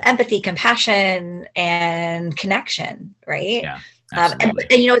terms of empathy, compassion, and connection, right? Yeah, and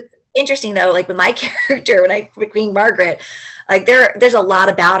it's interesting though, like with my character, with Queen Margaret, like there's a lot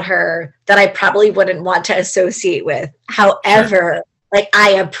about her that I probably wouldn't want to associate with. However, like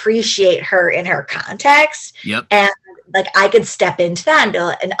I appreciate her in her context. Yep. And like I could step into that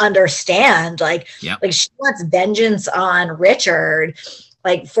and understand like she wants vengeance on Richard,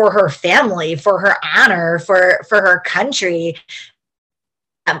 like for her family, for her honor, for her country.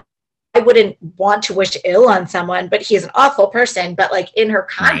 I wouldn't want to wish ill on someone, but he's an awful person. But like in her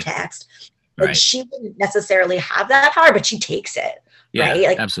context, like she wouldn't necessarily have that power, but she takes it. Yeah, right?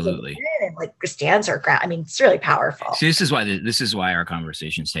 Like, absolutely. And like stands her ground. I mean, it's really powerful. See, this is why our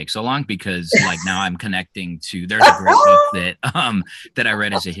conversations take so long, because like now I'm connecting to, there's a great book that I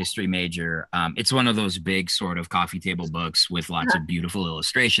read as a history major. It's one of those big sort of coffee table books with lots of beautiful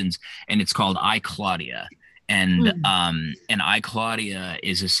illustrations, and it's called I, Claudia. And I, Claudia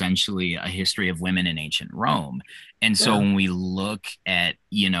is essentially a history of women in ancient Rome. And so when we look at,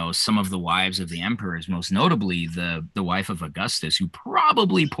 some of the wives of the emperors, most notably the wife of Augustus, who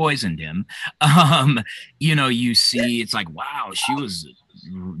probably poisoned him, you see it's like, wow, she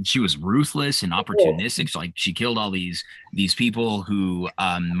was ruthless and opportunistic. So like she killed all these people who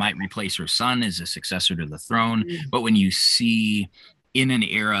might replace her son as a successor to the throne. But when you see in an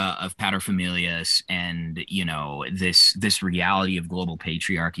era of paterfamilias and this reality of global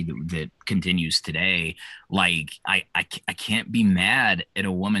patriarchy that continues today, like I can't be mad at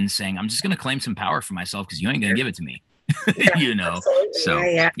a woman saying, I'm just going to claim some power for myself because you ain't going to give it to me. Absolutely. So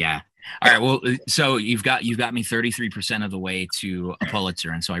yeah. All right, well, so you've got me 33% of the way to a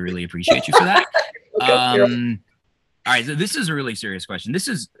Pulitzer, and so I really appreciate you for that. All right, so this is a really serious question. This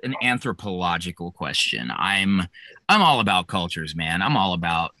is an anthropological question. I'm all about cultures, man. I'm all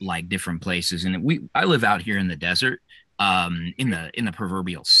about like different places, and I live out here in the desert, in the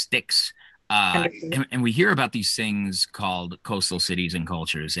proverbial sticks, and we hear about these things called coastal cities and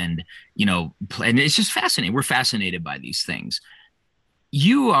cultures, and and it's just fascinating. We're fascinated by these things.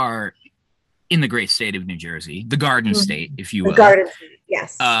 You are in the great state of New Jersey, the Garden State, if you will. The Garden State,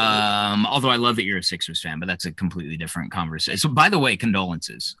 yes. Although I love that you're a Sixers fan, but that's a completely different conversation. So, by the way,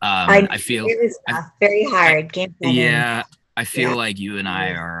 condolences. I feel it was very hard. I feel like you and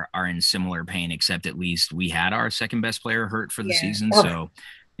I are in similar pain, except at least we had our second best player hurt for the season. So,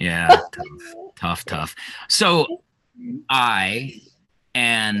 tough. So, I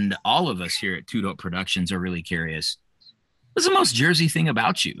and all of us here at Two Dope Productions are really curious. What's the most Jersey thing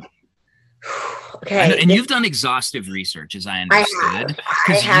about you? Okay. And you've done exhaustive research, as I understood,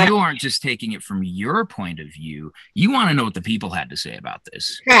 because you aren't just taking it from your point of view. You want to know what the people had to say about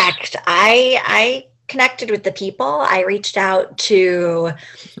this. Correct. I connected with the people. I reached out to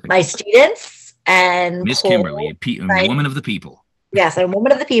my students and Miss Kimberly, a woman of the people. Yes, I'm a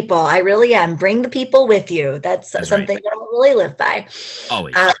woman of the people. I really am. Bring the people with you. That's something right. that I really live by.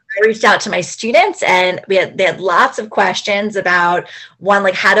 Always. I reached out to my students, and they had lots of questions about one,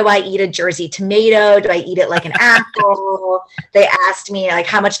 like, how do I eat a Jersey tomato? Do I eat it like an apple? They asked me, like,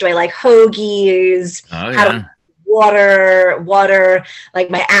 how much do I like hoagies? How do I water, like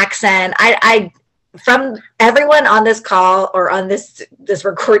my accent. I from everyone on this call or on this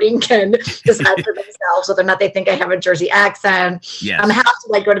recording can decide for themselves whether or not they think I have a Jersey accent. Yes. How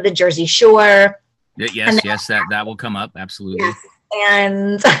do I go to the Jersey Shore? Yes, that will come up. Absolutely. Yes.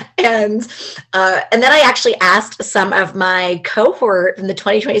 And then I actually asked some of my cohort from the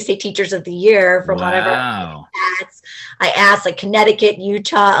 2020 State Teachers of the Year from one of our stats. I asked like Connecticut,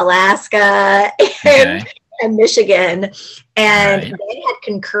 Utah, Alaska, and Michigan, and they had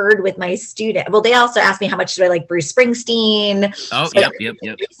concurred with my student. Well, they also asked me how much do I like Bruce Springsteen. Oh, so yep.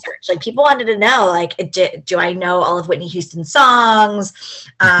 Research. Like people wanted to know, like, do I know all of Whitney Houston's songs?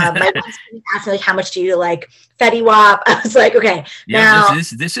 My one student asked me like, how much do you like Fetty Wap? I was like, okay, now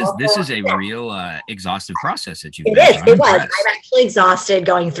this is a real exhaustive process that you've It was. I'm actually exhausted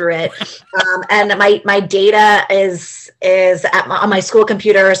going through it, and my data is on my school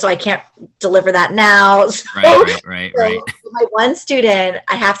computer, so I can't deliver that now. So, Right. My one student,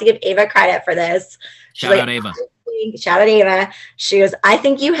 I have to give Ava credit for this. Shout out Ava. Shout out Ava. She goes, I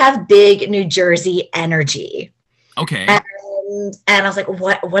think you have big New Jersey energy. Okay. And I was like,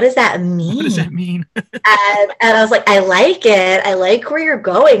 what does that mean? What does that mean? and I was like, I like it. I like where you're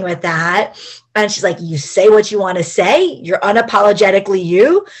going with that. And she's like, you say what you want to say. You're unapologetically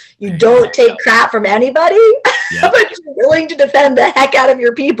you. You don't take crap from anybody, but you're willing to defend the heck out of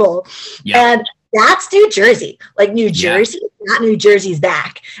your people. Yep. And that's New Jersey. Like New Jersey, not New Jersey's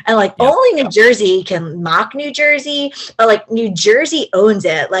back. And like only New Jersey can mock New Jersey, but like New Jersey owns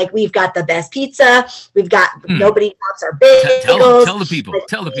it. Like we've got the best pizza. We've got nobody tops our bagels. Tell the people. Like,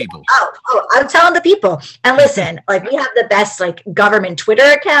 tell the people. Oh, I'm telling the people. And listen, like we have the best like government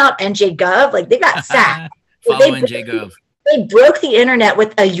Twitter account, NJGov. Like they got sacked. Follow NJGov. They broke the internet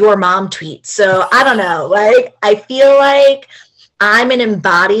with a your mom tweet. So I don't know. Like I feel like I'm an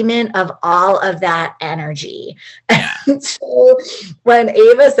embodiment of all of that energy. And so when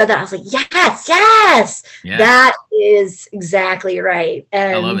Ava said that, I was like, yes, that is exactly right.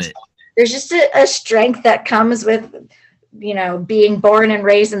 And I love it. There's just a strength that comes with, being born and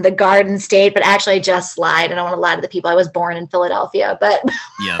raised in the Garden State, but actually I just lied. I don't want to lie to the people. I was born in Philadelphia, but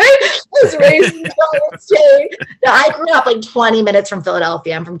I was raised in the Garden State. No, I grew up like 20 minutes from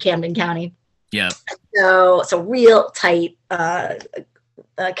Philadelphia. I'm from Camden County. Yeah. So real tight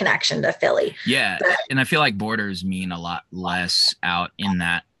connection to Philly. Yeah, and I feel like borders mean a lot less out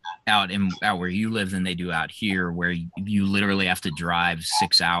where you live than they do out here, where you literally have to drive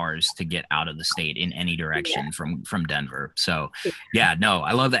 6 hours to get out of the state in any direction from Denver. So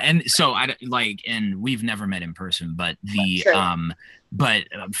I love that. And so and we've never met in person, but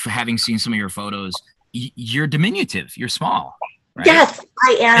for having seen some of your photos, you're diminutive. You're small. Right? Yes,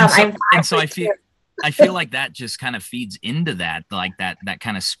 I am. And so I feel like that just kind of feeds into that, like that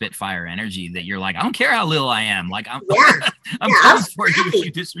kind of spitfire energy that you're like, I don't care how little I am. Like I'm coming for you if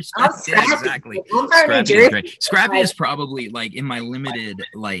you disrespect. Exactly. Scrappy is great. Scrappy is probably like in my limited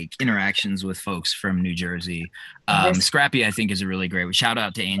like interactions with folks from New Jersey. Scrappy, I think, is a really great shout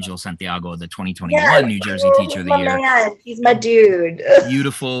out to Angel Santiago, the 2021 New Jersey Teacher of the Year. Man. He's my dude.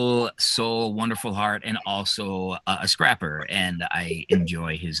 Beautiful soul, wonderful heart, and also a scrapper. And I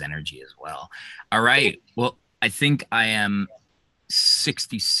enjoy his energy as well. All right. Well, I think I am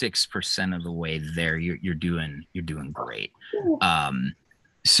 66% of the way there. You're doing great.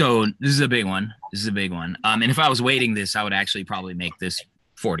 So this is a big one. And if I was weighting this, I would actually probably make this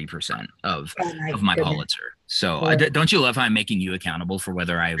 40% of my Pulitzer. So don't you love how I'm making you accountable for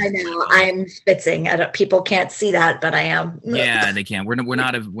whether I know I'm spitzing. People can't see that, but I am. Yeah, they can. We're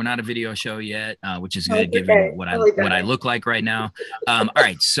not a video show yet, which is good given what I look like right now. All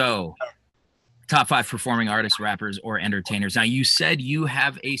right, so top 5 performing artists, rappers, or entertainers. Now you said you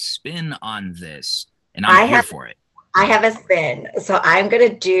have a spin on this, and I'm here for it. I have a spin, so I'm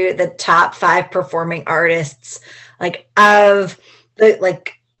gonna do the top 5 performing artists, of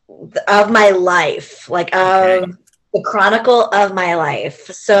my life, the chronicle of my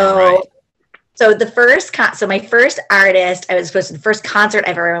life. So my first artist the first concert I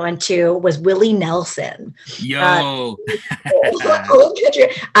ever went to was Willie Nelson. Yo.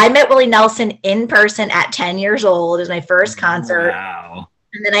 I met Willie Nelson in person at 10 years old. It was my first concert. Wow.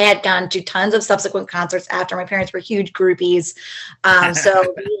 And then I had gone to tons of subsequent concerts after. My parents were huge groupies.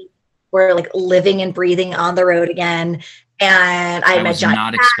 So were like living and breathing on the road again. And I met was Johnny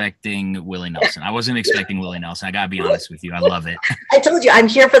not Cash. expecting Willie Nelson. I wasn't expecting Willie Nelson. I gotta be honest with you. I love it. I told you I'm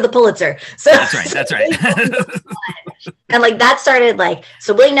here for the Pulitzer. So That's right. And like that started like,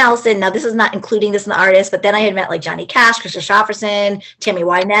 so Willie Nelson, now this is not including this in the artist, but then I had met like Johnny Cash, Krista Schofferson, Tammy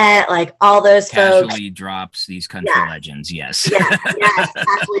Wynette, like all those folks. Casually drops these country legends. Yes. Yes,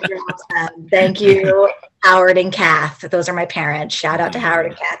 casually drops them. Thank you, Howard and Kath. Those are my parents. Shout out to Howard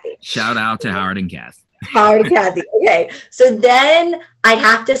and Kathy. Shout out to Howard and Kath. Howard and Kathy. Okay. So then I'd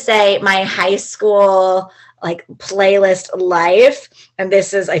have to say my high school like playlist life, and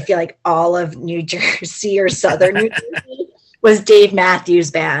this is, I feel like all of New Jersey or Southern New Jersey, was Dave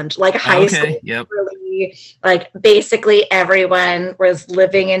Matthews Band. Like high school, really, like basically everyone was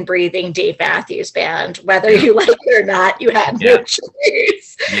living and breathing Dave Matthews Band. Whether you like it or not, you had no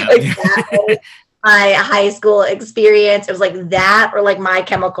choice. Like that was my high school experience. It was like that or like My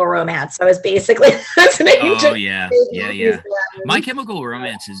Chemical Romance. So I was basically listening to My Chemical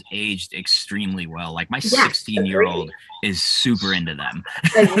Romance has aged extremely well. Like my 16-year-old is super into them.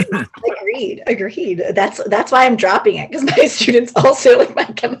 Agreed. That's why I'm dropping it, because my students also like My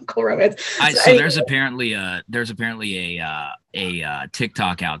Chemical Romance. There's apparently a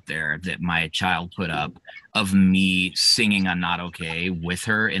TikTok out there that my child put up of me singing I'm Not Okay with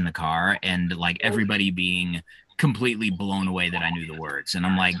her in the car, and like everybody being completely blown away that I knew the words. And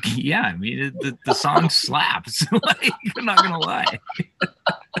I'm like, yeah, I mean, the song slaps. Like, I'm not gonna lie.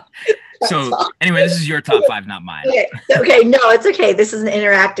 So anyway, this is your top 5, not mine. Okay, no, it's okay. This is an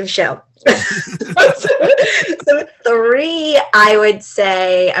interactive show. So 3, I would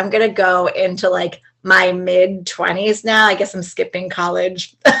say I'm gonna go into like my mid-20s now. I guess I'm skipping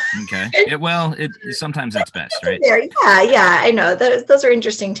college. Okay. Sometimes that's best, right? Yeah. I know those are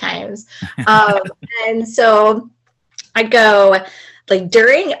interesting times. And so I go like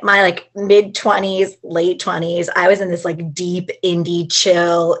during my like mid-20s, late 20s, I was in this like deep indie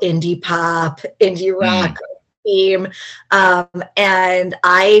chill, indie pop, indie rock theme. And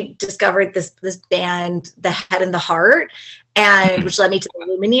I discovered this band, The Head and the Heart, and which led me to the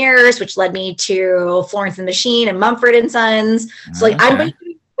Lumineers, which led me to Florence and the Machine and Mumford and Sons. So like I'm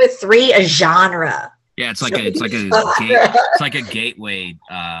basically with 3 a genre. Yeah, it's like a gateway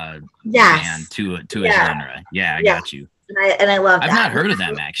band to a genre. Yeah, I got you. And I love that. I've not heard of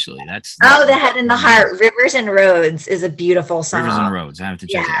them actually. That's The Head and the Heart. Rivers and Roads is a beautiful song. Rivers and Roads. I have to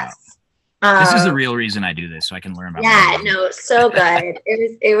check it out. This is the real reason I do this, so I can learn about. So good.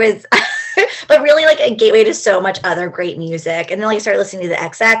 It was but really like a gateway to so much other great music. And then like I started listening to the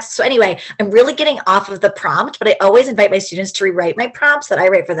XX. So anyway, I'm really getting off of the prompt, but I always invite my students to rewrite my prompts that I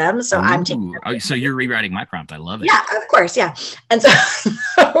write for them. So I'm taking so you're rewriting my prompt. I love it. Yeah, of course. Yeah. And so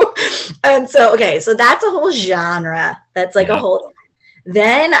okay, so that's a whole genre. That's like a whole.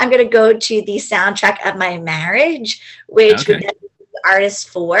 Then I'm gonna go to the soundtrack of my marriage, which would then artist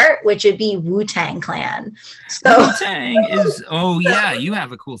for, which would be Wu-Tang Clan. So Wu-Tang is you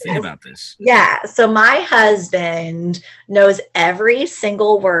have a cool thing about this. Yeah. So my husband knows every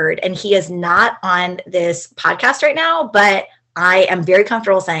single word, and he is not on this podcast right now, but I am very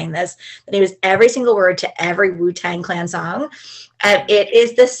comfortable saying this, that he knows every single word to every Wu-Tang Clan song. And it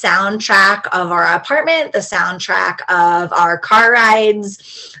is the soundtrack of our apartment, the soundtrack of our car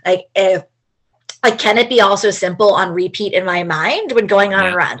rides. Like, can it be also simple on repeat in my mind when going on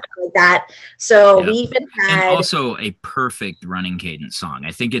a run like that? So we even had, and also a perfect running cadence song.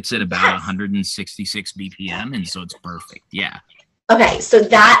 I think it's at about 166 BPM, and so it's perfect. Yeah. Okay, so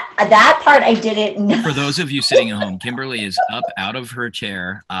that part I didn't know. For those of you sitting at home, Kimberly is up out of her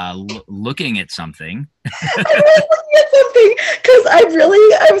chair, looking at something. I was looking at something because I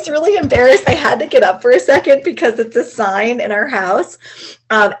was really embarrassed. I had to get up for a second because it's a sign in our house,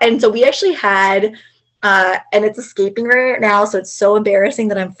 and so we actually had, and it's escaping right now. So it's so embarrassing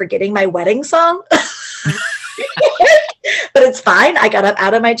that I'm forgetting my wedding song. But it's fine. I got up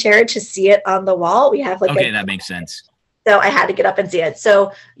out of my chair to see it on the wall. We have like that makes sense. So I had to get up and see it.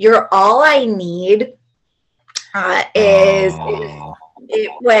 So You're All I Need it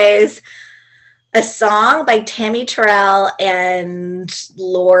was a song by Tammy Terrell and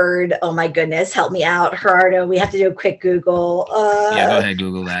Lord, oh my goodness, help me out, Gerardo. We have to do a quick Google. Go ahead,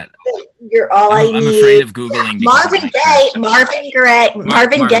 Google that. You're All I Need. I'm afraid of Googling. Marvin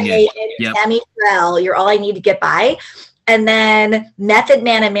Gaye and Tammy Terrell, You're All I Need to Get By. And then Method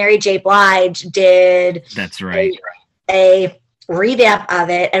Man and Mary J. Blige did. That's right. A revamp of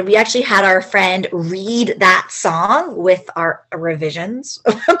it, and we actually had our friend read that song with our revisions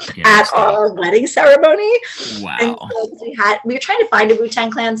at our wedding ceremony. Wow. And so we were trying to find a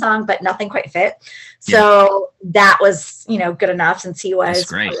Wu-Tang Clan song, but nothing quite fit. So that was, good enough since he was. That's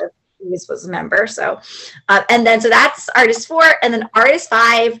great. Dickstein-Hughes was a member. So, and then so that's artist 4, and then artist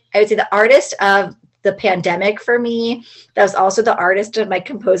 5. I would say the artist of the pandemic for me, that was also the artist of my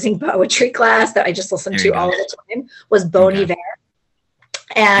composing poetry class that I just listened to all the time, was Bon Iver.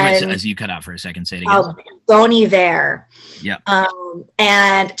 And as you cut out for a second, say it again. Bon Iver. Yeah.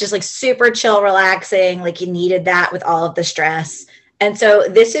 And just like super chill, relaxing, like you needed that with all of the stress. And so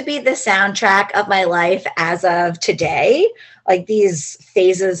this would be the soundtrack of my life as of today, like these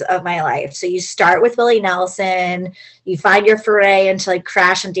phases of my life. So you start with Willie Nelson, you find your foray into like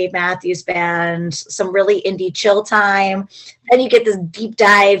Crash and Dave Matthews Band, some really indie chill time. Then you get this deep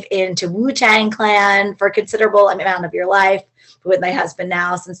dive into Wu-Tang Clan for a considerable amount of your life. With my husband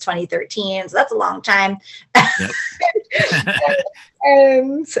now since 2013. So that's a long time. Yep.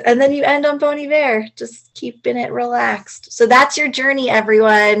 and then you end on Bon Iver, just keeping it relaxed. So that's your journey,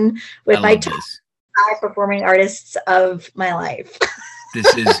 everyone, with my top 5 performing artists of my life.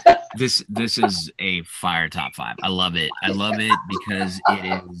 This is a fire top 5. I love it. I love it because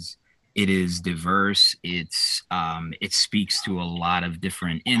it is diverse. It speaks to a lot of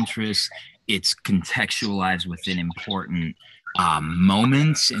different interests. It's contextualized within important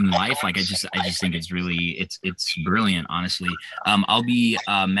moments in life. Like I just think it's really it's brilliant, honestly. I'll be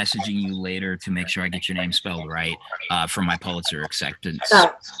messaging you later to make sure I get your name spelled right for my Pulitzer acceptance.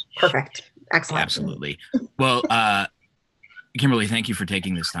 Oh, perfect. Excellent. Absolutely. Well, Kimberly, thank you for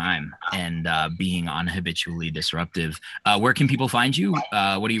taking this time and being on Habitually Disruptive. Where can people find you?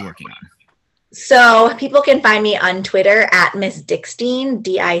 What are you working on? So people can find me on Twitter at Miss Dickstein,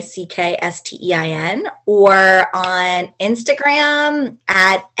 Dickstein, or on Instagram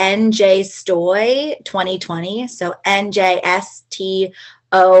at NJStoy2020. So NJSTOY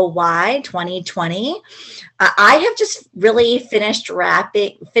 2020. I have just really finished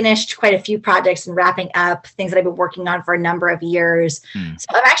quite a few projects and wrapping up things that I've been working on for a number of years. So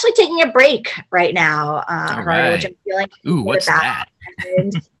I'm actually taking a break right now, which I'm feeling. Ooh, what's that?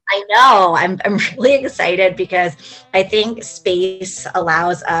 And I know. I'm really excited because I think space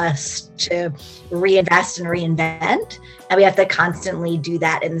allows us to reinvest and reinvent, and we have to constantly do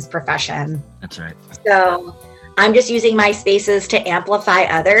that in this profession. That's right. So I'm just using my spaces to amplify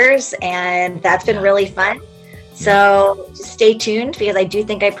others, and that's been really fun. So just stay tuned because I do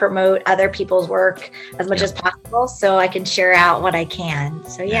think I promote other people's work as much as possible so I can share out what I can.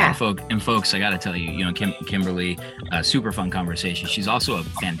 So yeah. And folks, I got to tell you, Kimberly, super fun conversation. She's also a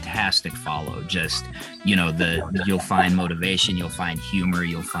fantastic follow. Just, you'll find motivation, you'll find humor,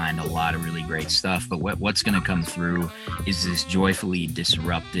 you'll find a lot of really great stuff. But what's going to come through is this joyfully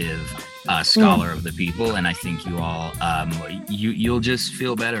disruptive scholar of the people, and I think you all you'll just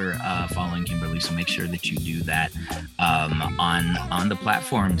feel better following Kimberly, so make sure that you do that on the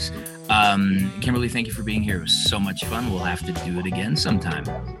platforms. Kimberly, thank you for being here. It was so much fun. We'll have to do it again sometime.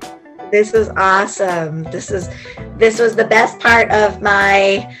 This is awesome. This was the best part of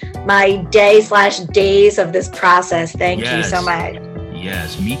my day/days of this process. Thank you so much.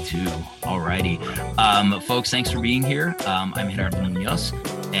 Yes, me too. Alrighty. Folks, thanks for being here. I'm Gerardo Munoz,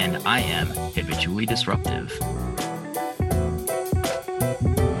 and I am Habitually Disruptive.